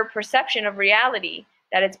and your perception of reality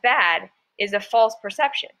that it's bad is a false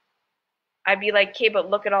perception, I'd be like, okay, but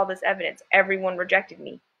look at all this evidence. Everyone rejected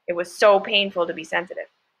me. It was so painful to be sensitive.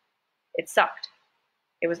 It sucked.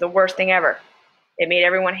 It was the worst thing ever. It made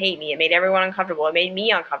everyone hate me. It made everyone uncomfortable. It made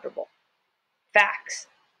me uncomfortable. Facts.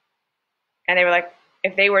 And they were like,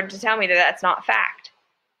 if they were to tell me that that's not fact,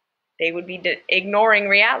 they would be ignoring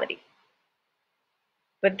reality.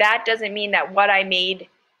 But that doesn't mean that what I made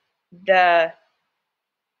the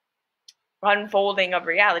unfolding of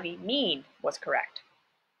reality mean was correct.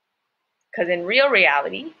 Because in real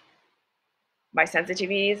reality, my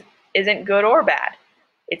sensitivity isn't good or bad.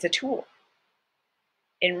 It's a tool.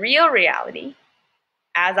 In real reality,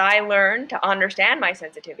 as I learn to understand my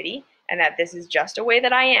sensitivity and that this is just a way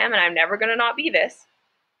that I am and I'm never going to not be this,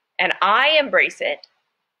 and I embrace it,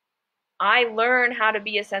 I learn how to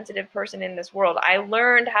be a sensitive person in this world. I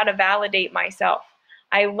learned how to validate myself.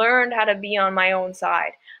 I learned how to be on my own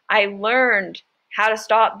side. I learned how to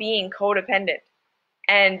stop being codependent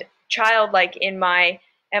and childlike in my,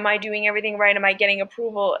 am I doing everything right? Am I getting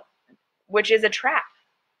approval? Which is a trap.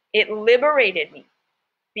 It liberated me.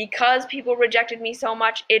 Because people rejected me so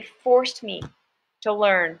much, it forced me to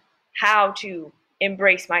learn how to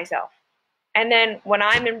embrace myself. And then when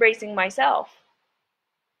I'm embracing myself,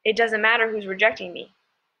 it doesn't matter who's rejecting me.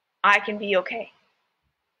 I can be okay.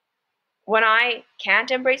 When I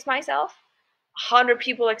can't embrace myself, 100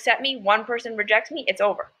 people accept me, one person rejects me, it's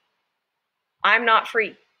over. I'm not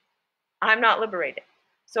free. I'm not liberated.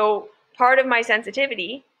 So part of my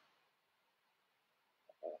sensitivity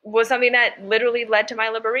was something that literally led to my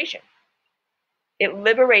liberation. It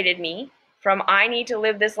liberated me from I need to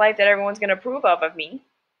live this life that everyone's going to approve of me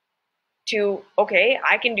to, okay,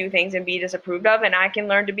 I can do things and be disapproved of and I can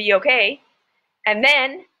learn to be okay. And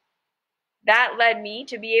then that led me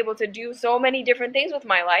to be able to do so many different things with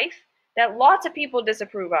my life that lots of people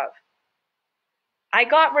disapprove of. I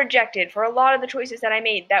got rejected for a lot of the choices that I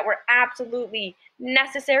made that were absolutely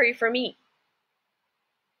necessary for me,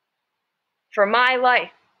 for my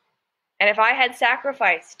life. And if I had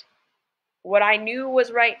sacrificed what I knew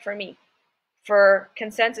was right for me for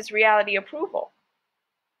consensus reality approval,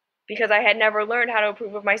 because I had never learned how to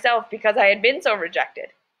approve of myself because I had been so rejected,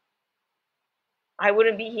 I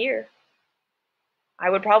wouldn't be here. I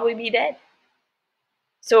would probably be dead.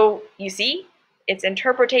 So you see, it's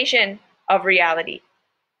interpretation of reality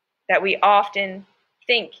that we often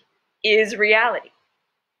think is reality.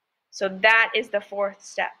 So that is the fourth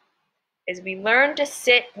step, is we learn to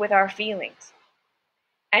sit with our feelings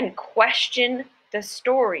and question the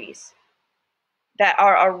stories that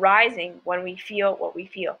are arising when we feel what we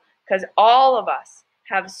feel. Because all of us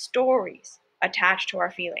have stories attached to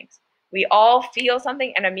our feelings. We all feel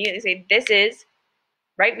something and immediately say, this is,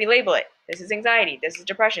 right? We label it. This is anxiety. This is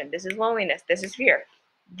depression. This is loneliness. This is fear.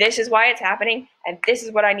 This is why it's happening, and this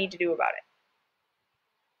is what I need to do about it.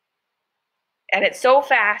 And it's so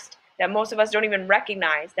fast that most of us don't even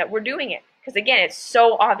recognize that we're doing it. Because again, it's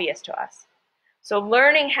so obvious to us. So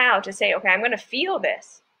learning how to say, okay, I'm going to feel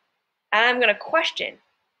this, and I'm going to question,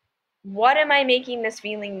 what am I making this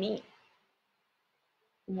feeling mean?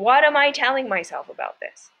 What am I telling myself about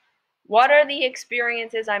this? What are the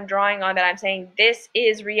experiences I'm drawing on that I'm saying, this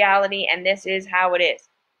is reality and this is how it is?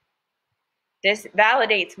 This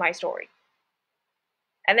validates my story.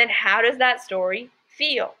 And then how does that story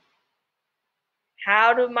feel?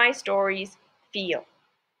 How do my stories feel?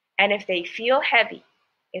 And if they feel heavy,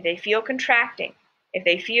 if they feel contracting, if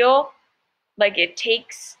they feel like it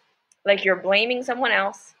takes, like you're blaming someone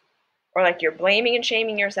else, or like you're blaming and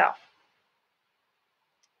shaming yourself,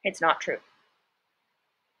 it's not true.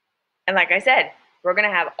 And like I said, we're going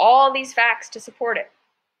to have all these facts to support it.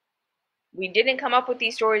 We didn't come up with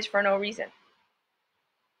these stories for no reason.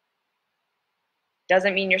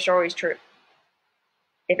 Doesn't mean your story is true.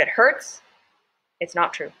 If it hurts, it's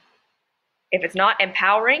not true. If it's not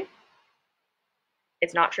empowering,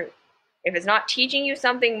 it's not true. If it's not teaching you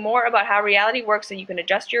something more about how reality works so you can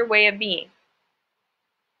adjust your way of being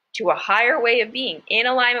to a higher way of being in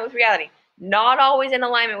alignment with reality, not always in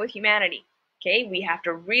alignment with humanity. Okay, we have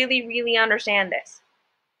to really, really understand this.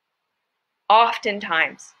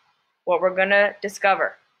 Oftentimes, what we're going to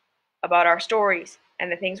discover about our stories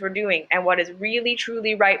and the things we're doing and what is really,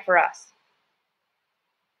 truly right for us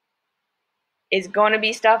is going to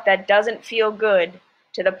be stuff that doesn't feel good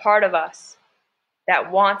to the part of us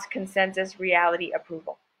that wants consensus reality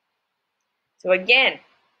approval. So again,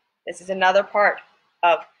 this is another part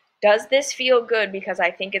of, does this feel good because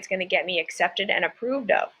I think it's going to get me accepted and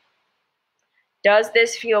approved of? Does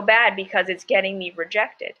this feel bad because it's getting me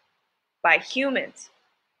rejected by humans?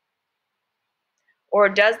 Or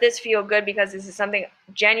does this feel good because this is something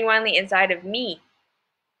genuinely inside of me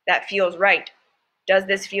that feels right? Does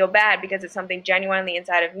this feel bad because it's something genuinely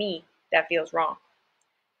inside of me that feels wrong?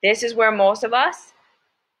 This is where most of us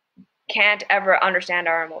can't ever understand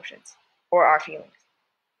our emotions or our feelings,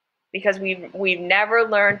 because we've never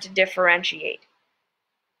learned to differentiate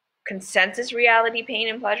consensus reality, pain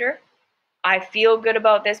and pleasure. I feel good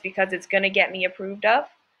about this because it's going to get me approved of.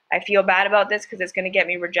 I feel bad about this because it's going to get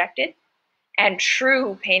me rejected. and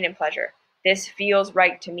true pain and pleasure. This feels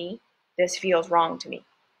right to me. This feels wrong to me.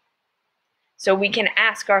 So we can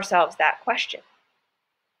ask ourselves that question.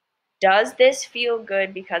 Does this feel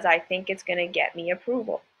good because I think it's going to get me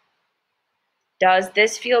approval? Does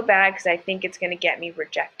this feel bad because I think it's going to get me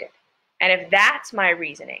rejected? And if that's my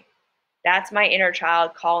reasoning, that's my inner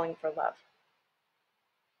child calling for love.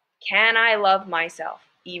 Can I love myself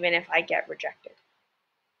even if I get rejected?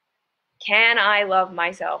 Can I love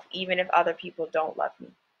myself even if other people don't love me?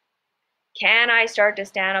 Can I start to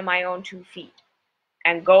stand on my own 2 feet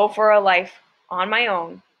and go for a life on my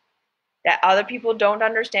own that other people don't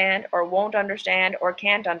understand or won't understand or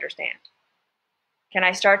can't understand? Can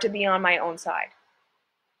I start to be on my own side?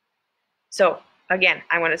 So again,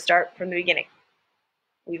 I'm going to start from the beginning.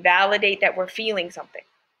 We validate that we're feeling something.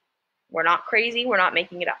 We're not crazy. We're not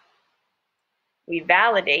making it up. We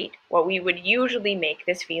validate what we would usually make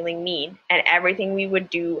this feeling mean and everything we would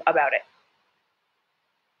do about it.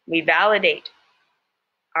 We validate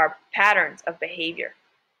our patterns of behavior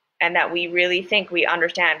and that we really think we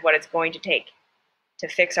understand what it's going to take to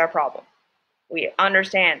fix our problem. We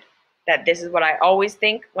understand that this is what I always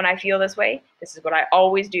think when I feel this way. This is what I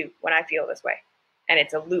always do when I feel this way. And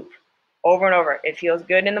it's a loop over and over. It feels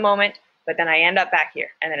good in the moment, but then I end up back here.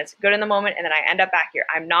 And then it's good in the moment, and then I end up back here.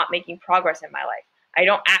 I'm not making progress in my life. I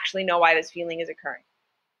don't actually know why this feeling is occurring.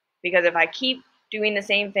 Because if I keep doing the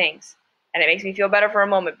same things and it makes me feel better for a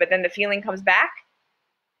moment, but then the feeling comes back,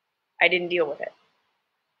 I didn't deal with it.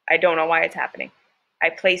 I don't know why it's happening. I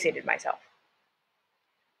placated myself.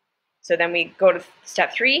 So then we go to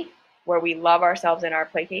step 3, where we love ourselves in our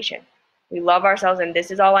placation. We love ourselves, and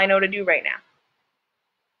this is all I know to do right now.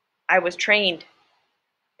 I was trained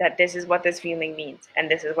that this is what this feeling means, and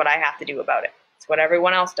this is what I have to do about it. It's what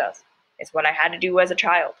everyone else does. It's what I had to do as a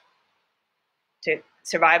child to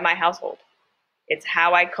survive my household. It's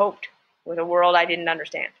how I coped with a world I didn't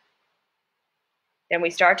understand. Then we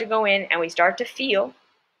start to go in and we start to feel,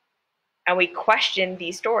 and we question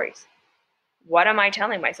these stories. What am I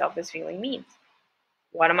telling myself this feeling means?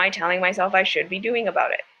 What am I telling myself I should be doing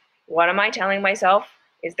about it? What am I telling myself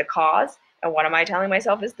is the cause? And what am I telling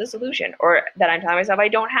myself is the solution? Or that I'm telling myself I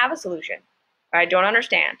don't have a solution, or I don't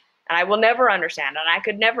understand, and I will never understand, and I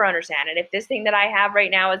could never understand. And if this thing that I have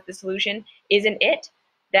right now as the solution isn't it,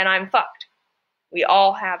 then I'm fucked. We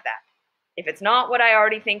all have that. If it's not what I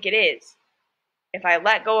already think it is, if I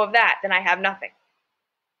let go of that, then I have nothing.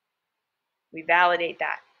 We validate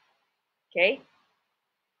that. Okay?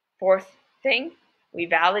 4th thing, we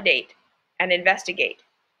validate and investigate.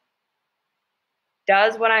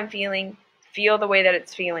 Does what I'm feeling feel the way that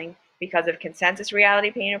it's feeling because of consensus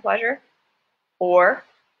reality, pain and pleasure, or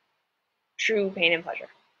true pain and pleasure?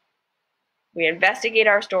 We investigate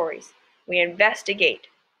our stories. We investigate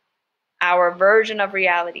our version of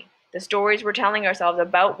reality, the stories we're telling ourselves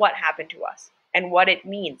about what happened to us and what it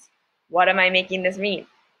means. What am I making this mean?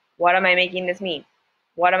 What am I making this mean?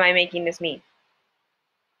 What am I making this mean?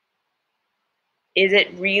 Is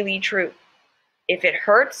it really true? If it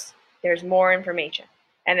hurts, there's more information.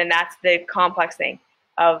 And then that's the complex thing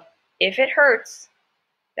of, if it hurts,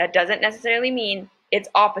 that doesn't necessarily mean its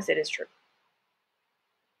opposite is true.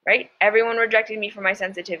 Right? Everyone rejected me for my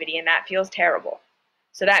sensitivity, and that feels terrible.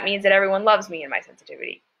 So that means that everyone loves me in my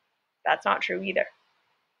sensitivity. That's not true either.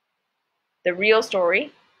 The real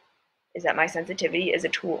story is that my sensitivity is a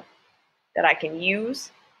tool that I can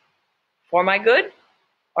use for my good,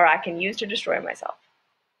 or I can use to destroy myself.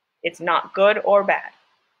 It's not good or bad.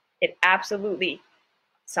 It absolutely,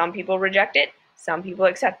 some people reject it, some people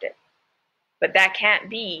accept it. But that can't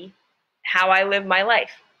be how I live my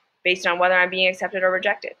life based on whether I'm being accepted or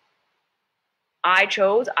rejected. I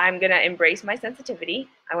chose, I'm going to embrace my sensitivity.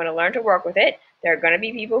 I'm going to learn to work with it. There are going to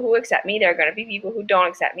be people who accept me. There are going to be people who don't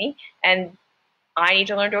accept me. And I need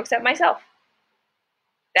to learn to accept myself.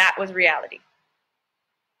 That was reality.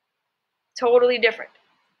 Totally different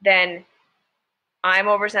than, I'm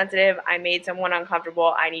oversensitive, I made someone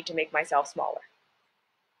uncomfortable, I need to make myself smaller.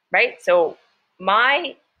 Right? So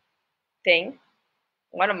my thing,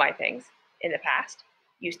 one of my things in the past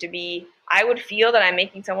used to be, I would feel that I'm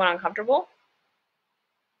making someone uncomfortable,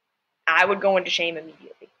 I would go into shame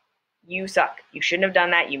immediately. You suck. You shouldn't have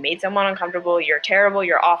done that. You made someone uncomfortable. You're terrible.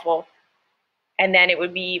 You're awful. And then it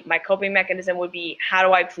would be, my coping mechanism would be, how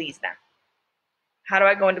do I please them? How do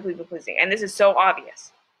I go into people pleasing? And this is so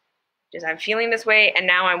obvious. Just, I'm feeling this way, and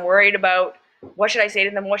now I'm worried about, what should I say to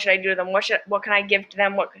them? What should I do to them? What can I give to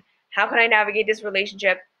them? How can I navigate this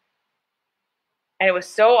relationship? And it was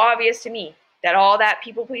so obvious to me that all that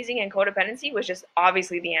people pleasing and codependency was just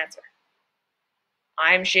obviously the answer.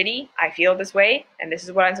 I'm shitty, I feel this way, and this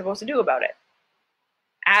is what I'm supposed to do about it.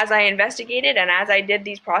 as I investigated and as I did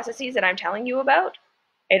these processes that I'm telling you about,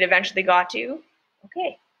 it eventually got to,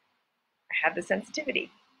 okay, I have the sensitivity.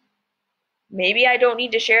 Maybe I don't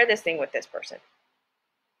need to share this thing with this person.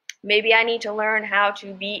 Maybe I need to learn how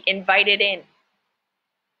to be invited in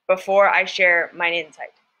before I share my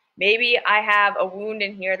insight. Maybe I have a wound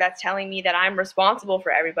in here that's telling me that I'm responsible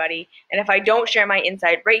for everybody, and if I don't share my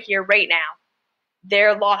insight right here, right now,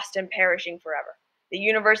 they're lost and perishing forever. The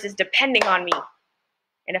universe is depending on me.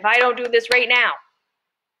 And if I don't do this right now,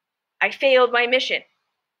 I failed my mission.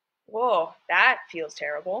 Whoa, that feels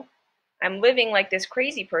terrible. I'm living like this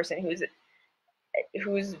crazy person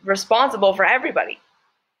who's responsible for everybody.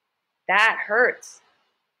 That hurts.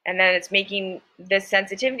 And then it's making this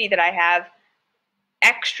sensitivity that I have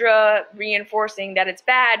extra reinforcing that it's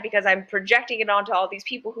bad because I'm projecting it onto all these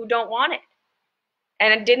people who don't want it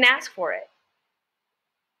and didn't ask for it.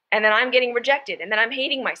 And then I'm getting rejected, and then I'm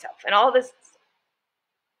hating myself, and all this.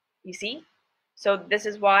 You see? So this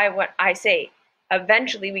is why what I say,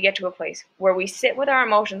 eventually we get to a place where we sit with our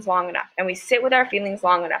emotions long enough, and we sit with our feelings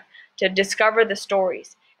long enough to discover the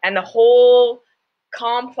stories and the whole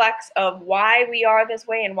complex of why we are this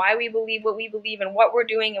way and why we believe what we believe and what we're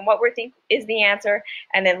doing and what we think is the answer,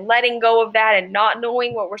 and then letting go of that and not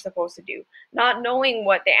knowing what we're supposed to do, not knowing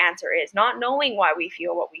what the answer is, not knowing why we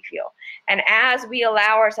feel what we feel. And as we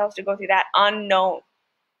allow ourselves to go through that unknown,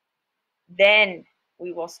 then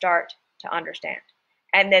we will start to understand.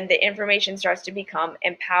 And then the information starts to become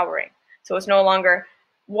empowering. So it's no longer,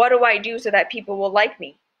 what do I do so that people will like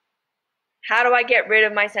me? How do I get rid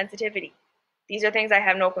of my sensitivity? These are things I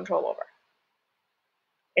have no control over.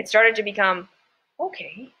 It started to become,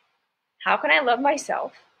 okay, how can I love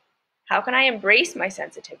myself? How can I embrace my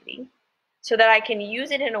sensitivity so that I can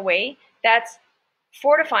use it in a way that's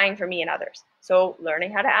fortifying for me and others? So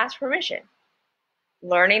learning how to ask permission,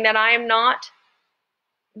 learning that I am not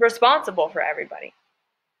responsible for everybody,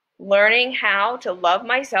 learning how to love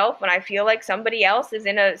myself when I feel like somebody else is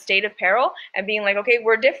in a state of peril and being like, okay,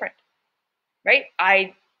 we're different, right?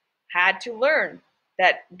 I had to learn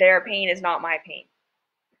that their pain is not my pain,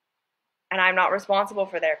 and I'm not responsible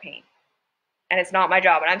for their pain, and it's not my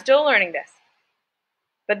job, and I'm still learning this.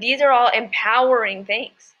 But these are all empowering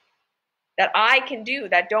things that I can do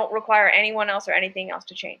that don't require anyone else or anything else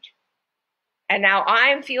to change. And now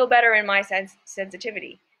I feel better in my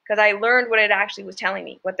sensitivity because I learned what it actually was telling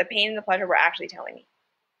me, what the pain and the pleasure were actually telling me.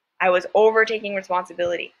 I was overtaking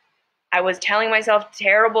responsibility. I was telling myself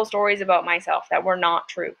terrible stories about myself that were not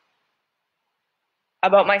true,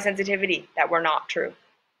 about my sensitivity that were not true.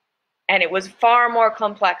 And it was far more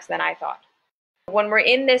complex than I thought. When we're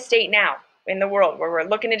in this state now, in the world, where we're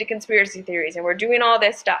looking into conspiracy theories and we're doing all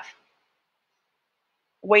this stuff,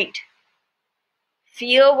 wait.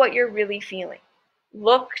 Feel what you're really feeling.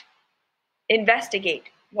 Look, investigate.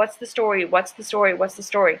 What's the story? What's the story? What's the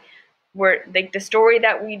story? We're like the story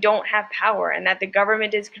that we don't have power and that the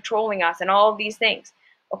government is controlling us and all of these things.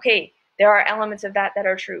 Okay, there are elements of that that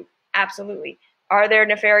are true. Absolutely. Are there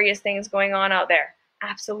nefarious things going on out there?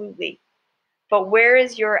 Absolutely. But where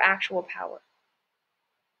is your actual power?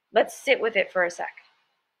 Let's sit with it for a sec.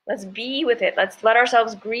 Let's be with it. Let's let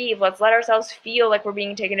ourselves grieve. Let's let ourselves feel like we're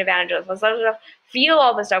being taken advantage of. Let's let ourselves feel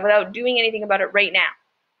all this stuff without doing anything about it right now.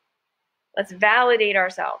 Let's validate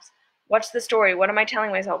ourselves. What's the story? What am I telling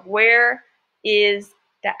myself? Where is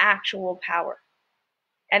the actual power?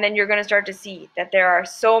 And then you're going to start to see that there are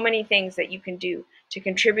so many things that you can do to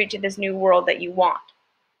contribute to this new world that you want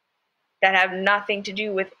that have nothing to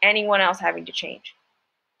do with anyone else having to change.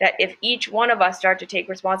 That if each one of us start to take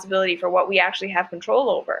responsibility for what we actually have control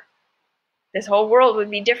over, this whole world would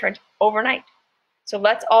be different overnight. So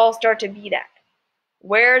let's all start to be that.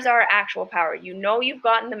 Where's our actual power? You know you've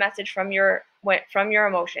gotten the message from your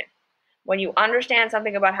emotion. When you understand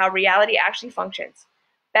something about how reality actually functions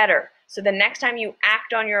better, so the next time you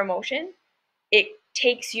act on your emotion, it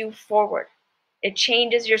takes you forward. It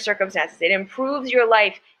changes your circumstances. It improves your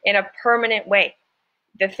life in a permanent way.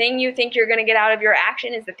 The thing you think you're going to get out of your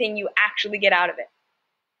action is the thing you actually get out of it.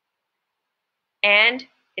 And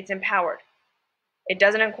it's empowered. It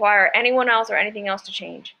doesn't require anyone else or anything else to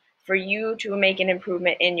change for you to make an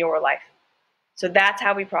improvement in your life. So that's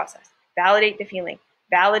how we process. Validate the feeling.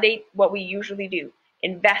 Validate what we usually do.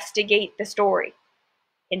 Investigate the story.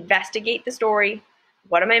 Investigate the story.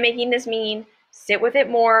 What am I making this mean? Sit with it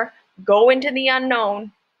more. Go into the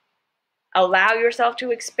unknown. Allow yourself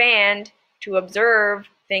to expand, to observe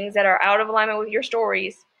things that are out of alignment with your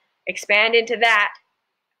stories. Expand into that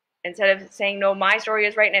instead of saying, no, my story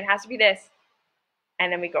is right and it has to be this.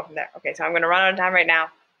 And then we go from there. Okay, so I'm going to run out of time right now,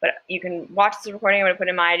 but you can watch this recording. I'm going to put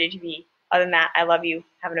in my IGTV. Other than that, I love you.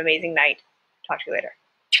 Have an amazing night. Talk to you later.